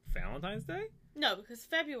to Valentine's Day? No, because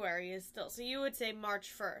February is still... So you would say March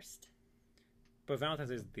 1st. But Valentine's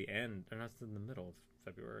Day is at the end, and that's in the middle of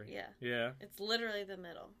February. Yeah. Yeah. It's literally the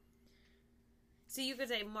middle. So you could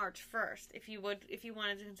say March 1st if you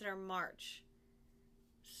wanted to consider March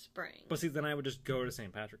spring. But see, then I would just go to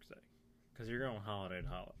St. Patrick's Day. Because you're going holiday to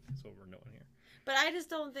holiday. That's what we're doing here. But I just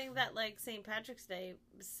don't think that, like, St. Patrick's Day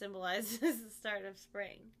symbolizes the start of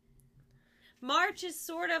spring. March is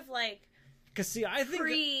sort of like... Because, see, I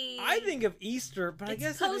think of Easter, but I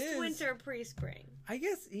guess it is... post-winter, pre-spring. I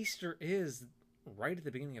guess Easter is right at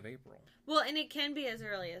the beginning of April. Well, and it can be as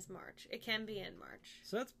early as March. It can be in March.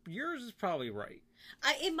 So yours is probably right.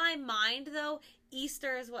 In my mind, though,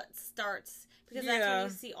 Easter is what starts... Because that's when you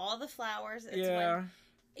see all the flowers. It's when...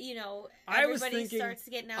 You know, everybody starts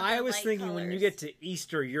getting out their I was light thinking colors. when you get to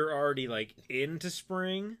Easter, you're already, like, into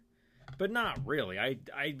spring. But not really. I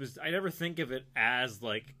never think of it as,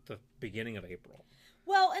 like, the beginning of April.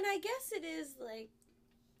 Well, and I guess it is, like...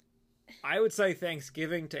 I would say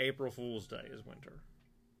Thanksgiving to April Fool's Day is winter.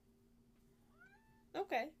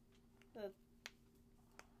 Okay. Because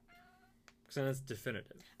then it's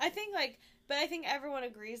definitive. I think, but I think everyone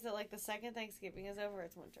agrees that, like, the second Thanksgiving is over,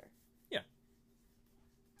 it's winter.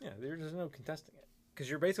 Yeah, there's no contesting it. Because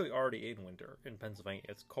you're basically already in winter in Pennsylvania.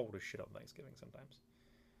 It's cold as shit on Thanksgiving sometimes.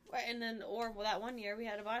 Right, and then, that one year we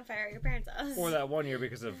had a bonfire at your parents' house. Or that one year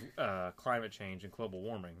because of climate change and global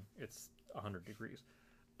warming, it's 100 degrees.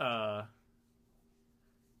 But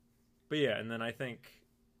yeah, and then I think...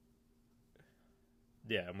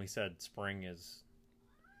 Yeah, and we said spring is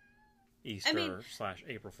Easter /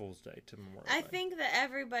 April Fool's Day to Memorial Day. I think that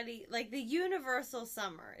everybody, like, the universal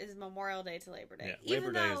summer is Memorial Day to Labor Day. Yeah,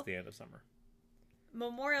 Labor Day is the end of summer.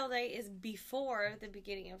 Memorial Day is before the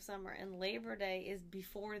beginning of summer, and Labor Day is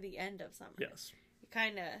before the end of summer. Yes. It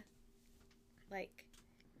kind of, like,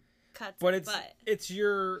 cuts but it's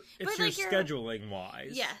your scheduling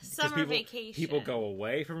wise. Yeah, summer vacation. People go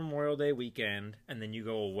away for Memorial Day weekend, and then you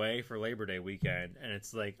go away for Labor Day weekend, and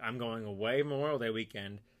it's like, I'm going away Memorial Day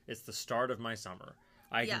weekend. It's the start of my summer.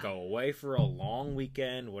 I can go away for a long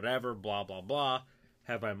weekend, whatever, blah, blah, blah.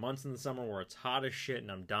 Have my months in the summer where it's hot as shit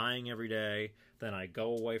and I'm dying every day. Then I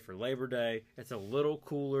go away for Labor Day. It's a little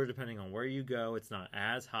cooler depending on where you go. It's not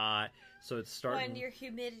as hot. So it's starting... When your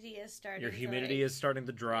humidity is starting is starting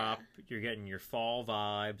to drop. Yeah. You're getting your fall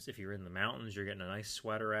vibes. If you're in the mountains, you're getting a nice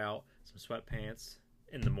sweater out. Some sweatpants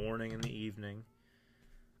in the morning and the evening.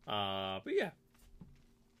 But yeah.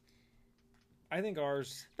 I think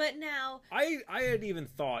ours... But now... I had even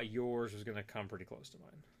thought yours was going to come pretty close to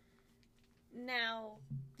mine. Now,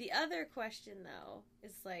 the other question, though,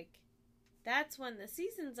 is, like, that's when the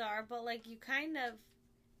seasons are, but, like, you kind of...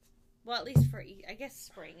 Well, at least for... I guess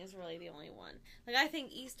spring is really the only one. Like, I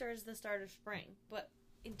think Easter is the start of spring, but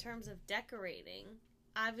in terms of decorating,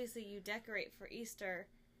 obviously you decorate for Easter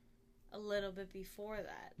a little bit before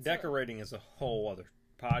that. Decorating is a whole other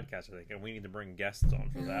podcast, I think, and we need to bring guests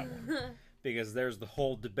on for that one. Because there's the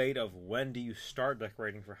whole debate of when do you start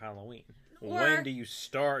decorating for Halloween? When do you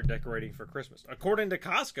start decorating for Christmas? According to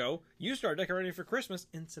Costco, you start decorating for Christmas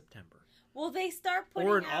in September. Well, they start putting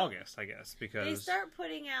out... Or in August, I guess, because... They start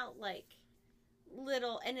putting out, like,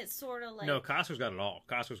 little... And it's sort of like... No, Costco's got it all.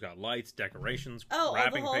 Costco's got lights, decorations,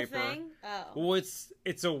 wrapping the whole paper. Thing? Oh. Well,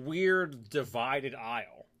 it's a weird divided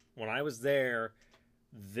aisle. When I was there,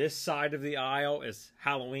 this side of the aisle is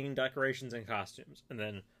Halloween decorations and costumes. And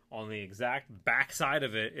then... on the exact back side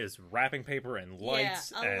of it is wrapping paper and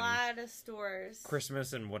lights. Yeah, a lot of stores.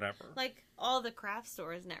 Christmas and whatever. Like, all the craft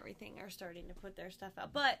stores and everything are starting to put their stuff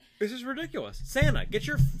out. But... This is ridiculous. Santa, get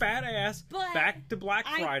your fat ass back to Black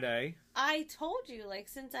Friday. I told you, like,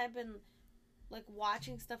 since I've been, like,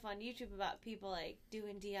 watching stuff on YouTube about people, like,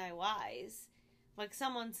 doing DIYs, like,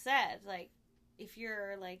 someone said, like, if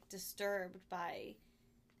you're, like, disturbed by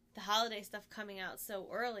the holiday stuff coming out so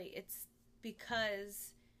early, it's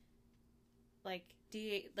because... Like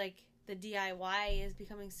the DIY is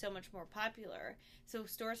becoming so much more popular, so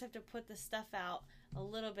stores have to put the stuff out a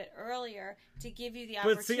little bit earlier to give you the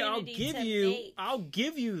opportunity. I'll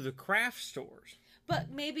give you the craft stores,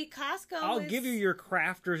 but maybe Costco. I'll give you your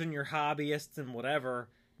crafters and your hobbyists and whatever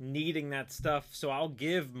needing that stuff. So I'll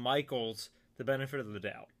give Michaels the benefit of the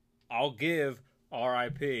doubt. I'll give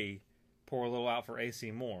R.I.P. Pour a little out for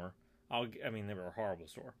AC Moore. I mean, they were a horrible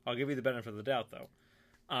store. I'll give you the benefit of the doubt, though.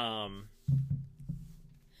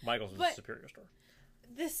 Michael's is a superior store.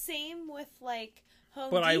 The same with, like,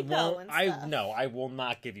 Home Depot and stuff. I will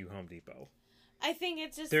not give you Home Depot. I think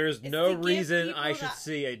it's just... There's no reason I should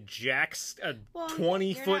see a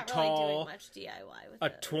 20-foot tall... a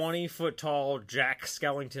 20-foot tall Jack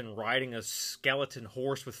Skellington riding a skeleton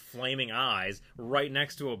horse with flaming eyes right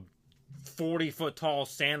next to a 40-foot tall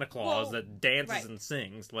Santa Claus that dances right. and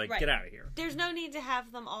sings. Like, right. get out of here. There's no need to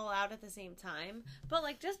have them all out at the same time. But,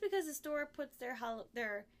 like, just because the store puts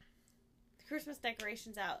their Christmas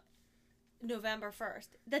decorations out November 1st,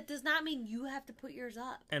 that does not mean you have to put yours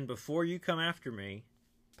up. And before you come after me,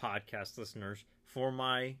 podcast listeners, for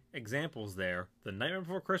my examples there, The Nightmare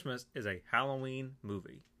Before Christmas is a Halloween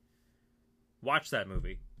movie. Watch that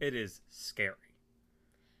movie. It is scary.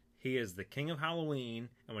 He is the king of Halloween,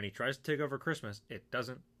 and when he tries to take over Christmas, it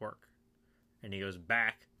doesn't work. And he goes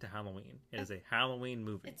back to Halloween. It is a Halloween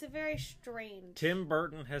movie. It's a very strange... Tim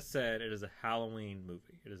Burton has said it is a Halloween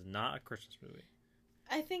movie. It is not a Christmas movie.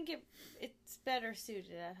 I think it's better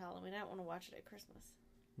suited at Halloween. I don't want to watch it at Christmas.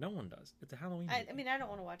 No one does. It's a Halloween movie. I mean, I don't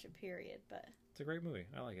want to watch it, period, but... It's a great movie.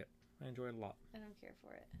 I like it. I enjoy it a lot. I don't care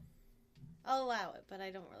for it. I'll allow it, but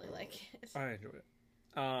I don't really like it. I enjoy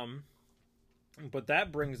it. But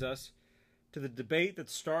that brings us to the debate that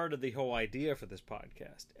started the whole idea for this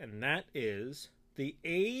podcast, and that is the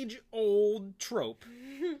age-old trope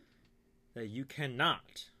that you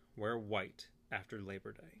cannot wear white after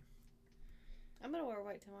Labor Day. I'm going to wear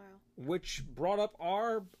white tomorrow. Which brought up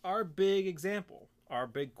our big example, our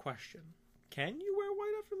big question. Can you wear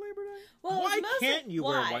white after Labor Day? Well, why can't you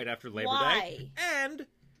wear white after Labor Day? And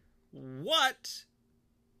what's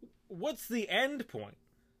the end point?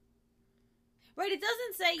 Right, it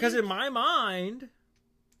doesn't say... Because in my mind,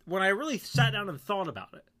 when I really sat down and thought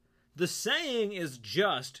about it, the saying is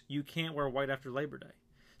just, you can't wear white after Labor Day.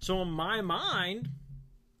 So in my mind,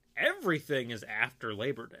 everything is after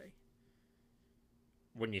Labor Day.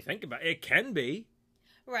 When you think about it, it can be.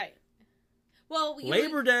 Right. Well,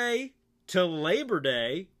 Labor Day to Labor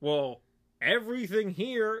Day, well, everything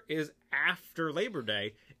here is after Labor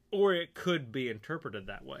Day. Or it could be interpreted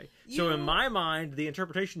that way. So in my mind, the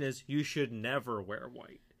interpretation is you should never wear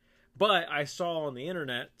white. But I saw on the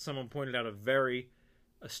internet, someone pointed out a very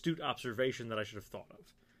astute observation that I should have thought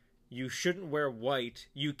of. You shouldn't wear white.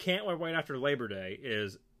 You can't wear white after Labor Day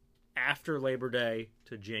is after Labor Day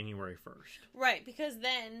to January 1st. Right, because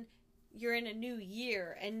then you're in a new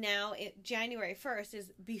year, and now January 1st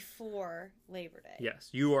is before Labor Day. Yes,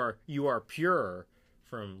 you are pure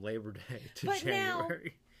from Labor Day to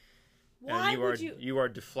January. Now, why would you are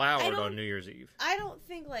deflowered on New Year's Eve. I don't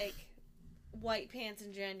think like white pants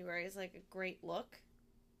in January is like a great look.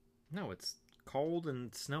 No, it's cold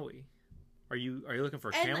and snowy. Are you looking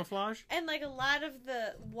for camouflage? And like a lot of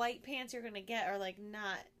the white pants you're gonna get are like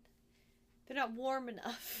they're not warm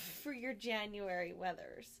enough for your January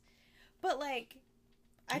weathers. But like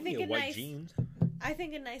I think a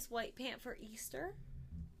nice white pant for Easter.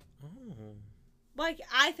 Oh. Like,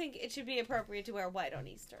 I think it should be appropriate to wear white on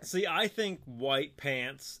Easter. See, I think white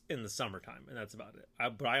pants in the summertime, and that's about it.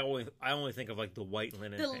 But I only think of, like, the white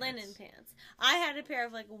linen pants. The linen pants. I had a pair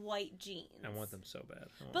of, like, white jeans. I want them so bad.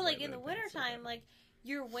 But, like, in the wintertime, like,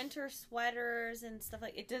 your winter sweaters and stuff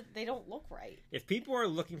like they don't look right. If people are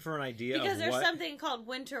looking for an idea because there's something called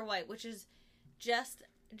winter white, which is just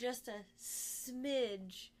a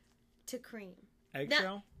smidge to cream.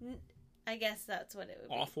 Eggshell? I guess that's what it would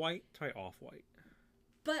be. Off-white? Try off-white.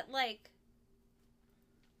 But like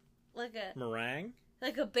a meringue,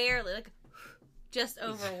 like a barely just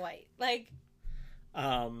over white, like.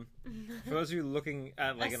 For those of you looking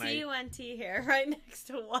at like a CUNT hair right next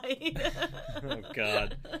to white. Oh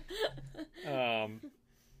God.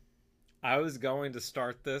 I was going to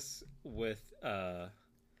start this with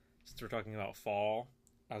since we're talking about fall.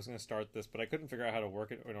 I was going to start this, but I couldn't figure out how to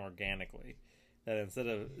work it organically. That instead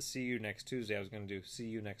of see you next Tuesday, I was going to do see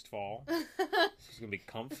you next fall. So it's going to be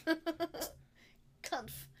cumph.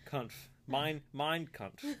 Cumph. Mind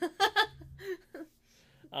cumph.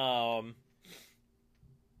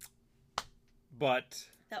 But...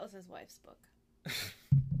 That was his wife's book.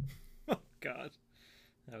 Oh, God.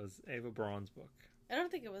 That was Ava Braun's book. I don't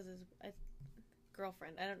think it was his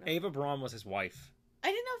girlfriend. I don't know. Ava Braun was his wife. I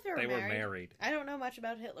didn't know if they were married. I don't know much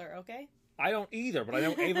about Hitler, okay? I don't either, but I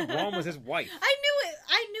know Ava Braun was his wife. I knew it.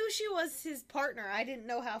 I knew she was his partner. I didn't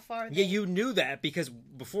know how far. Yeah, you knew that because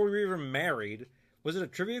before we were even married, was it a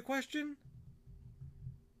trivia question?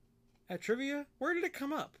 At trivia? Where did it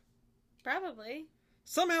come up? Probably.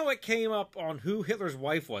 Somehow it came up on who Hitler's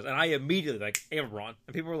wife was, and I immediately Ava Braun,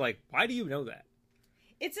 and people were like, "Why do you know that?"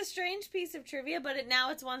 It's a strange piece of trivia, but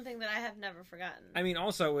now it's one thing that I have never forgotten. I mean,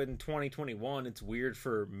 also in 2021, it's weird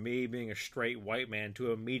for me being a straight white man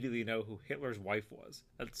to immediately know who Hitler's wife was.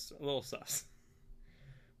 That's a little sus.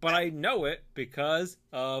 But I know it because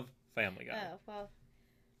of Family Guy. Oh, well.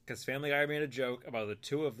 Because Family Guy made a joke about the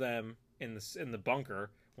two of them in the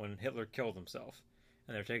bunker when Hitler killed himself.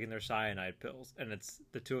 And they're taking their cyanide pills. And it's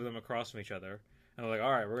the two of them across from each other. And I'm like,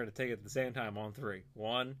 all right, we're going to take it at the same time on 3.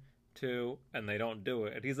 1, 2, and they don't do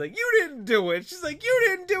it. And he's like, you didn't do it. She's like, you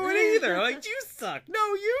didn't do it either. I'm like, you suck.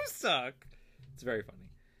 No, you suck. It's very funny.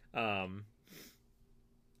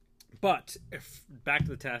 But back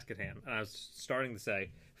to the task at hand. And I was starting to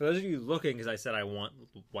say, for those of you looking, because I said I want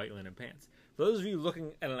white linen pants. For those of you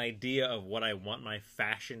looking at an idea of what I want my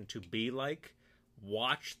fashion to be like,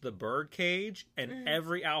 watch The Birdcage, and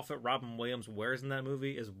every outfit Robin Williams wears in that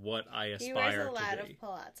movie is what I aspire to be. He wears a lot of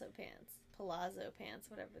palazzo pants,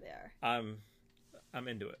 whatever they are. I'm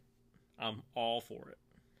into it. I'm all for it.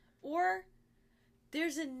 Or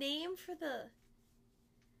there's a name for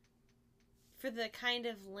the kind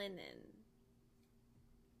of linen.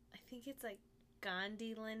 I think it's like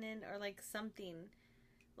Gandhi linen or like something.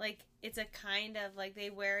 Like, it's a kind of, like, they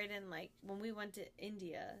wear it in, like, when we went to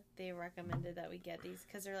India, they recommended that we get these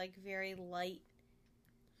because they're, like, very light.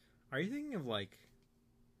 Are you thinking of, like,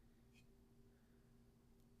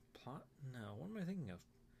 no, what am I thinking of?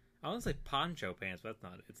 I want to say poncho pants, but that's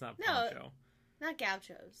not it. It's not poncho. No, not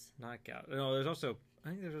gauchos. Not gaucho. No, I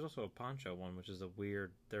think there's also a poncho one, which is a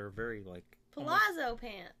weird, they're very, like... Palazzo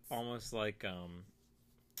pants. Almost like,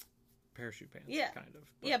 parachute pants, kind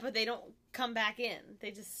of. But they don't come back in.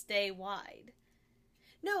 They just stay wide.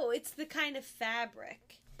 No, it's the kind of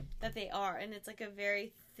fabric that they are, and it's like a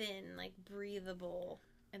very thin, like breathable,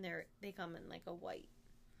 and they come in like a white.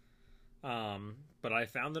 But I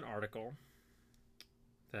found an article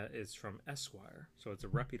that is from Esquire, so it's a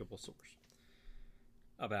reputable source,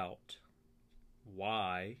 about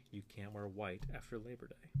why you can't wear white after Labor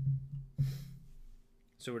Day.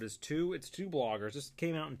 So it's two bloggers. This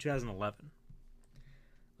came out in 2011,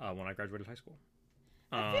 when I graduated high school.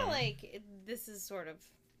 I feel like this is sort of,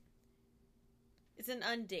 it's an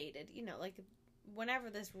undated, like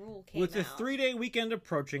whenever this rule came out. With the 3-day weekend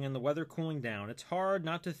approaching and the weather cooling down, it's hard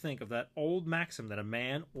not to think of that old maxim that a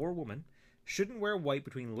man or woman shouldn't wear white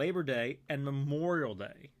between Labor Day and Memorial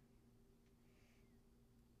Day.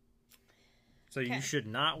 So you should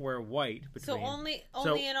not wear white between... So only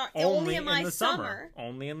in my summer.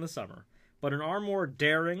 Only in the summer. But in our more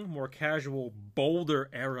daring, more casual, bolder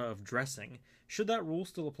era of dressing, should that rule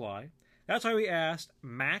still apply? That's why we asked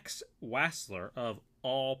Max Wassler of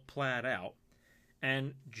All Plaid Out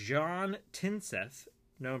and John Tinseth,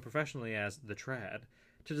 known professionally as The Trad,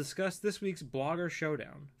 to discuss this week's Blogger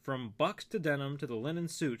Showdown. From bucks to denim to the linen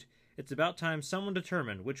suit, it's about time someone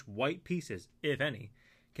determined which white pieces, if any,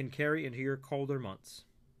 can carry into your colder months.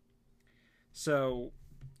 So,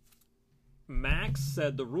 Max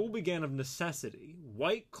said the rule began of necessity.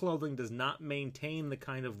 White clothing does not maintain the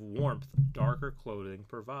kind of warmth darker clothing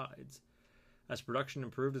provides. As production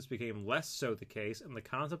improved, this became less so the case, and the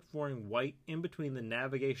concept of wearing white in between the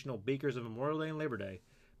navigational beakers of Memorial Day and Labor Day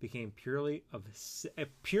became purely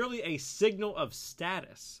a signal of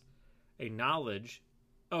status, a knowledge,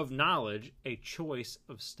 a choice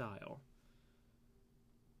of style.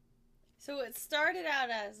 So it started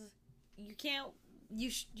out as you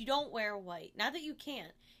don't wear white. Not that you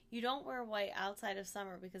can't. You don't wear white outside of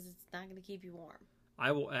summer because it's not going to keep you warm.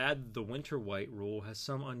 I will add the winter white rule has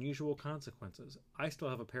some unusual consequences. I still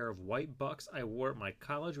have a pair of white bucks I wore at my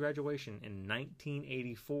college graduation in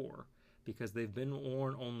 1984 because they've been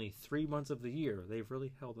worn only 3 months of the year. They've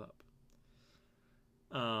really held up.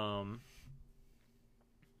 Oh,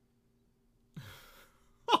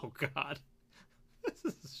 God. This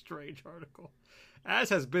is a strange article.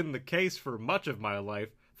 As has been the case for much of my life,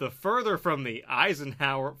 the further from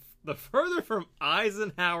Eisenhower's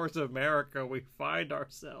America we find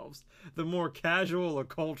ourselves, the more casual a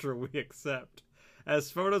culture we accept.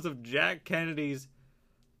 As photos of Jack Kennedy's,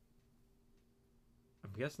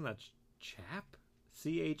 I'm guessing that's Chap?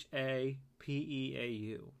 Chapeau.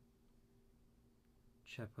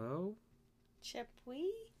 Chapeau?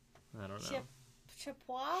 Chapuis? I don't know.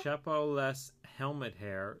 Chapeau? Chapeau-less helmet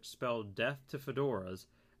hair spelled death to fedoras,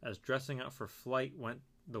 as dressing up for flight went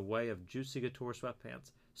the way of juicy couture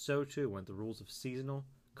sweatpants. So, too, went the rules of seasonal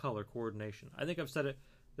color coordination. I think I've said it.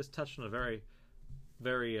 This touched on a very,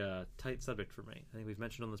 very tight subject for me. I think we've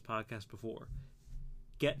mentioned on this podcast before.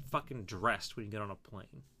 Get fucking dressed when you get on a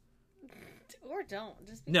plane. Or don't.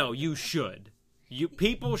 No, you should.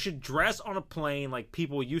 People should dress on a plane like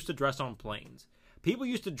people used to dress on planes. People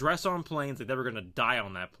used to dress on planes like they were going to die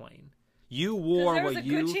on that plane. You wore there was a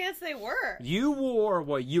good chance they were. You wore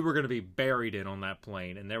what you were going to be buried in on that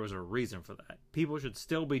plane, and there was a reason for that. People should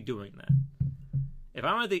still be doing that. If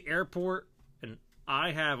I'm at the airport and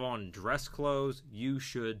I have on dress clothes, you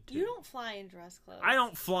should too. You don't fly in dress clothes. I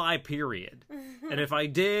don't fly, period. And if I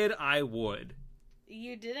did, I would.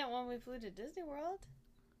 You didn't when we flew to Disney World?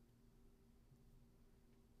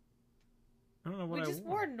 I don't know what we I just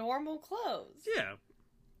wore. wore normal clothes. Yeah.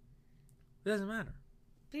 It doesn't matter.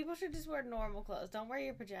 People should just wear normal clothes. Don't wear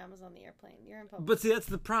your pajamas on the airplane. You're in public. But see, that's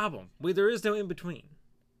the problem. There is no in between.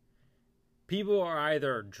 People are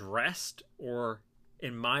either dressed or,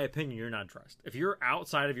 in my opinion, you're not dressed. If you're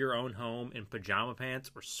outside of your own home in pajama pants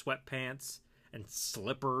or sweatpants and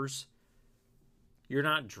slippers, you're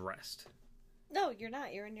not dressed. No, you're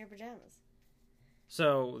not. You're in your pajamas.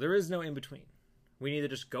 So there is no in between. We need to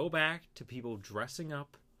just go back to people dressing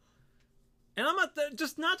up. And I'm not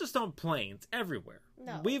not just on planes, everywhere.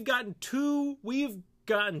 No. We've gotten too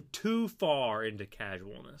far into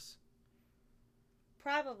casualness.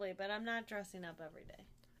 Probably, but I'm not dressing up every day.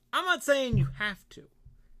 I'm not saying you have to.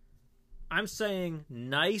 I'm saying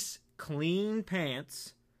nice, clean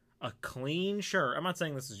pants, a clean shirt. I'm not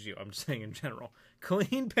saying this is you. I'm just saying in general.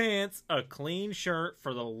 Clean pants, a clean shirt.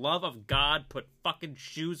 For the love of God, put fucking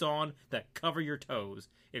shoes on that cover your toes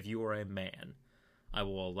if you are a man. I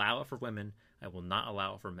will allow it for women. I will not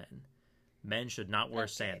allow it for men. Men should not wear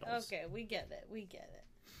sandals. Okay, we get it. We get it.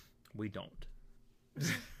 We don't.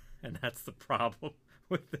 And that's the problem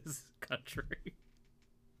with this country.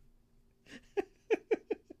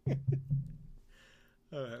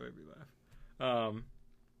 Oh, that made me laugh.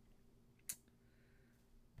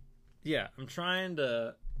 Yeah, I'm trying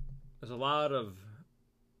to. There's a lot of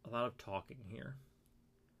talking here.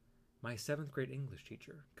 My 7th grade English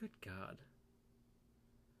teacher. Good God.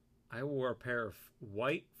 I wore a pair of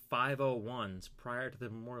white 501s prior to the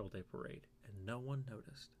Memorial Day parade, and no one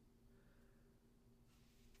noticed.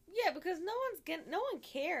 Yeah, because no one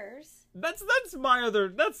cares. That's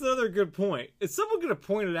the other good point. Is someone gonna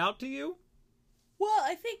point it out to you? Well,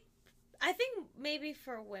 I think maybe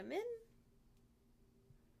for women.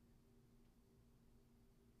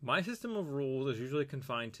 My system of rules is usually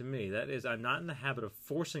confined to me. That is, I'm not in the habit of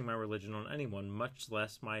forcing my religion on anyone, much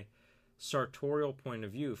less my sartorial point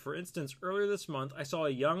of view. For instance, earlier this month, I saw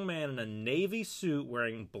a young man in a navy suit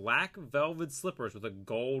wearing black velvet slippers with a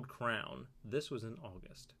gold crown. This was in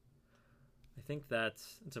August. I think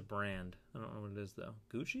it's a brand. I don't know what it is, though.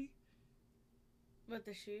 Gucci? With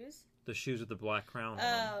the shoes? The shoes with the black crown on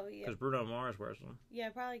them. Oh, yeah. Because Bruno Mars wears them. Yeah,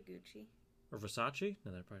 probably Gucci. Or Versace?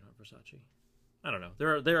 No, they're probably not Versace. I don't know.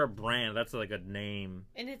 They're a brand. That's like a name.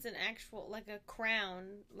 And it's an actual, like a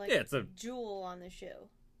crown, like yeah, it's a jewel on the shoe.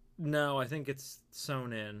 No, I think it's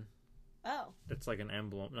sewn in. Oh. It's like an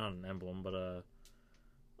emblem. Not an emblem, but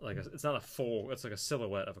it's not a full, it's like a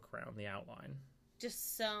silhouette of a crown, the outline.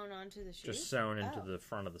 Just sewn onto the shoe? Just sewn into the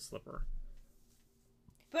front of the slipper.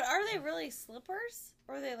 But are they really slippers?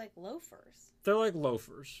 Or are they like loafers? They're like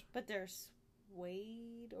loafers. But they're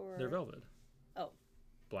suede or... They're velvet. Oh.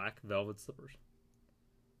 Black velvet slippers.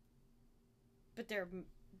 But they're...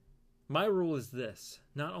 My rule is this.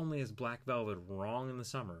 Not only is black velvet wrong in the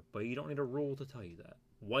summer, but you don't need a rule to tell you that.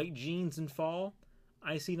 White jeans in fall,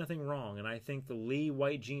 I see nothing wrong, and I think the Lee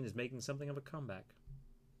white jean is making something of a comeback.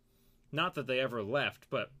 Not that they ever left,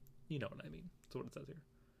 but you know what I mean. That's what it says here.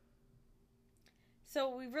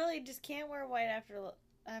 So we really just can't wear white after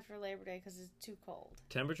Labor Day because it's too cold.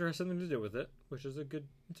 Temperature has something to do with it, which is a good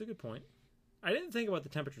point. I didn't think about the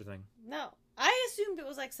temperature thing. No. I assumed it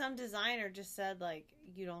was like some designer just said, like,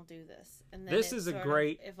 you don't do this. And then this is a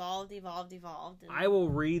great... Evolved. And... I will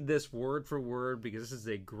read this word for word because this is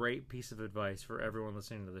a great piece of advice for everyone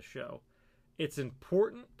listening to the show. It's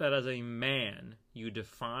important that as a man, you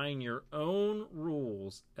define your own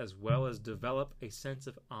rules as well as develop a sense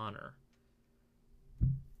of honor.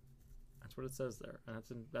 That's what it says there. And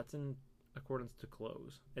that's in accordance to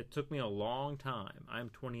clothes. It took me a long time. I'm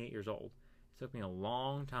 28 years old. It took me a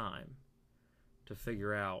long time to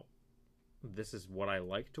figure out this is what I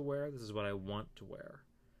like to wear, this is what I want to wear.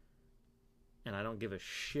 And I don't give a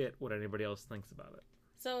shit what anybody else thinks about it.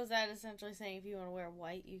 So is that essentially saying if you want to wear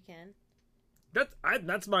white, you can?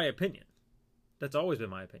 That's my opinion. That's always been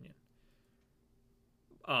my opinion.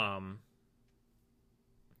 So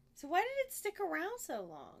why did it stick around so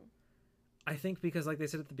long? I think because, like they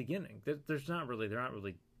said at the beginning, they're not really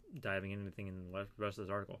diving into anything in the rest of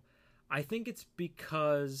this article. I think it's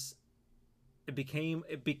because it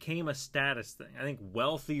became a status thing. I think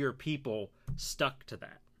wealthier people stuck to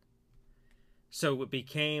that. So it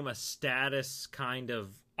became a status kind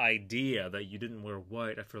of idea that you didn't wear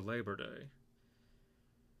white after Labor Day.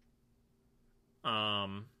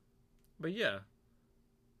 But yeah.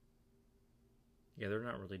 Yeah, they're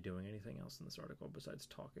not really doing anything else in this article besides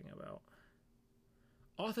talking about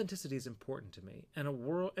authenticity is important to me. And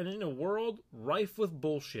in a world rife with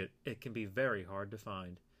bullshit, it can be very hard to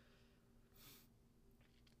find.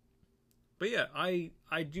 But yeah, I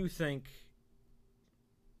do think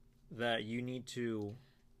that you need to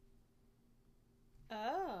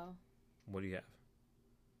Oh. What do you have?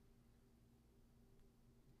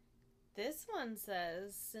 This one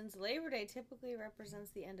says, since Labor Day typically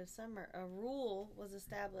represents the end of summer, a rule was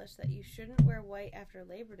established that you shouldn't wear white after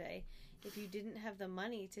Labor Day if you didn't have the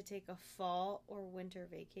money to take a fall or winter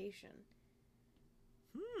vacation.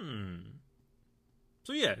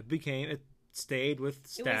 So yeah, it stayed with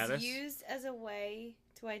status. It was used as a way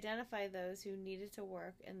to identify those who needed to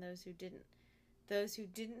work and those who didn't. Those who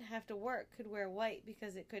didn't have to work could wear white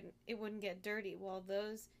because it wouldn't get dirty, while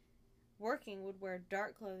those working would wear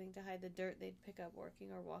dark clothing to hide the dirt they'd pick up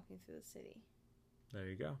working or walking through the city. There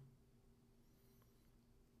you go.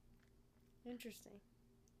 Interesting.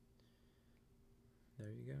 There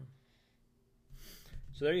you go.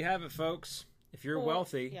 So there you have it, folks. If you're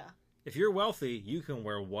wealthy, yeah. If you're wealthy, you can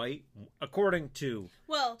wear white according to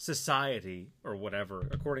society or whatever,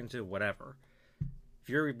 according to whatever. If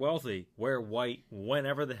you're wealthy, wear white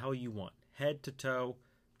whenever the hell you want, head to toe,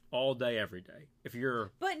 all day, every day. If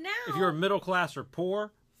you're middle class or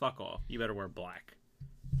poor, fuck off. You better wear black.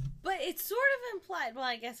 But it's sort of implied. Well,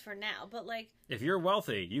 I guess for now, but like, if you're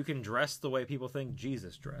wealthy, you can dress the way people think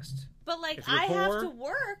Jesus dressed. But like, I have to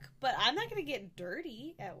work, but I'm not going to get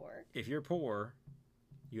dirty at work. If you're poor,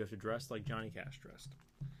 you have to dress like Johnny Cash dressed.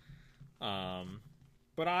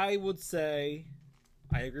 But I would say,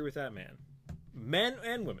 I agree with that man. Men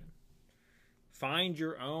and women, find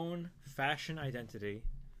your own fashion identity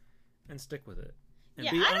and stick with it. And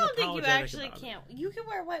yeah, I don't think you actually can't. You can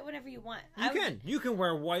wear white whenever you want. You can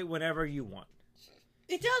wear white whenever you want.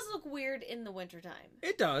 It does look weird in the wintertime.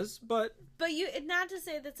 It does, but you not to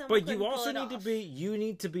say that someone. But you also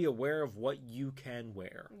need to be aware of what you can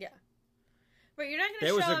wear. Yeah. But you're not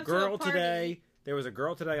going to show up to a party. There was a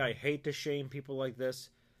girl today. I hate to shame people like this,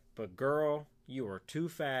 but girl, you are too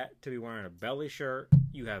fat to be wearing a belly shirt.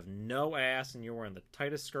 You have no ass, and you're wearing the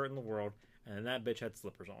tightest skirt in the world, and that bitch had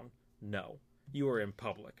slippers on. No. You are in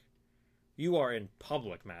public. You are in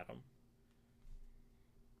public, madam.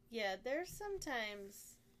 Yeah, there's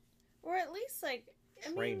sometimes... Or at least, like...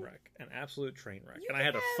 Train wreck. An absolute train wreck. And I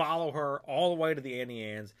had to follow her all the way to the Annie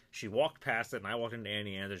Ann's. She walked past it, and I walked into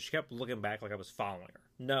Annie Ann's, and she kept looking back like I was following her.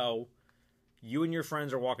 No. You and your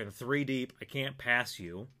friends are walking 3 deep. I can't pass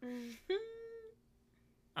you.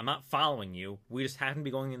 I'm not following you. We just happen to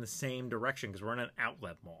be going in the same direction because we're in an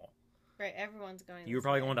outlet mall. Right, everyone's going. You were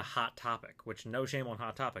probably going to Hot Topic, which no shame on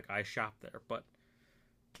Hot Topic. I shop there, but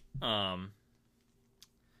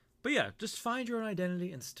yeah, just find your own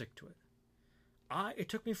identity and stick to it. It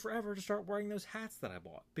took me forever to start wearing those hats that I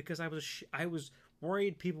bought because I was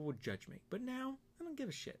worried people would judge me, but now I don't give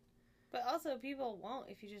a shit. But also, people won't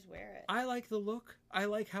if you just wear it. I like the look. I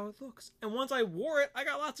like how it looks, and once I wore it, I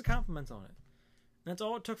got lots of compliments on it. That's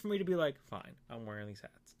all it took for me to be like, fine, I'm wearing these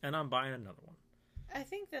hats, and I'm buying another one. I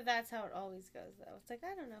think that's how it always goes, though. It's like,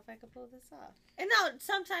 I don't know if I could pull this off. And no,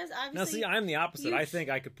 sometimes, obviously... Now, see, I'm the opposite. I think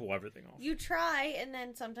I could pull everything off. You try, and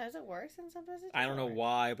then sometimes it works, and sometimes it doesn't. I don't know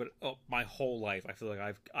why, but my whole life, I feel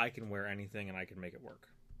like I can wear anything, and I can make it work.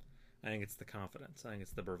 I think it's the confidence. I think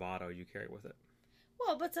it's the bravado you carry with it.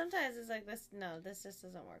 Well, but sometimes it's like, this just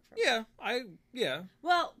doesn't work for me. Yeah.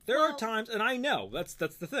 Well... There are times, and I know, that's the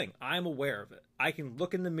thing. I'm aware of it. I can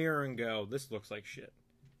look in the mirror and go, this looks like shit.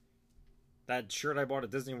 That shirt I bought at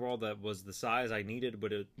Disney World that was the size I needed,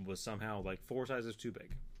 but it was somehow like 4 sizes too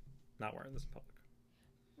big. Not wearing this in public.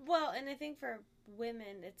 Well, and I think for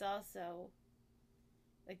women, it's also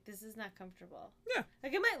like, this is not comfortable. Yeah.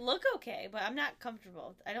 Like, it might look okay, but I'm not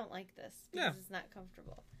comfortable. I don't like this because it's not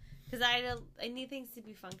comfortable. Because I need things to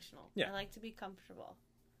be functional. Yeah. I like to be comfortable.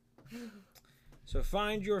 So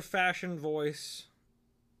find your fashion voice.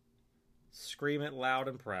 Scream it loud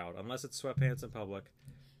and proud. Unless it's sweatpants in public.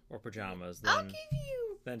 Or pajamas. Then, I'll give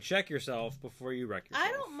you... Then check yourself before you wreck yourself.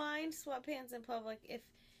 I don't mind sweatpants in public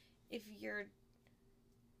if you're...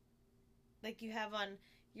 Like, you have on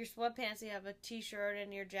your sweatpants, you have a t-shirt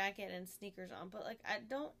and your jacket and sneakers on. But, like, I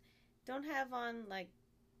don't have on, like,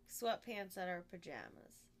 sweatpants that are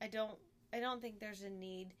pajamas. I don't think there's a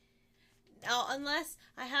need. Now, unless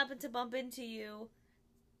I happen to bump into you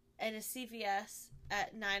at a CVS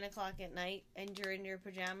at 9 o'clock at night and you're in your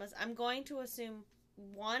pajamas, I'm going to assume...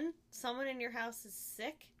 One, someone in your house is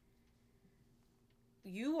sick.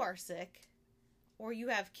 You are sick. Or you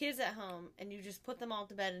have kids at home and you just put them all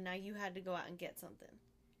to bed and now you had to go out and get something.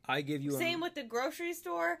 I give you Same with the grocery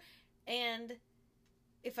store. And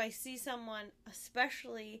if I see someone,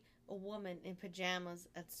 especially a woman in pajamas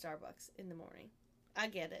at Starbucks in the morning, I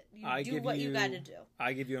get it. You do what you got to do.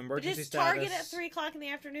 I give you emergency but just status. Target at 3 o'clock in the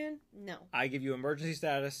afternoon? No. I give you emergency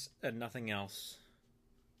status and nothing else.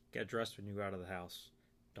 Get dressed when you go out of the house.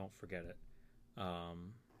 Don't forget it.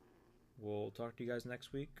 we'll talk to you guys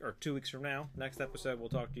next week, or 2 weeks from now. Next episode, we'll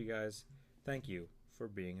talk to you guys. Thank you for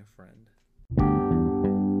being a friend.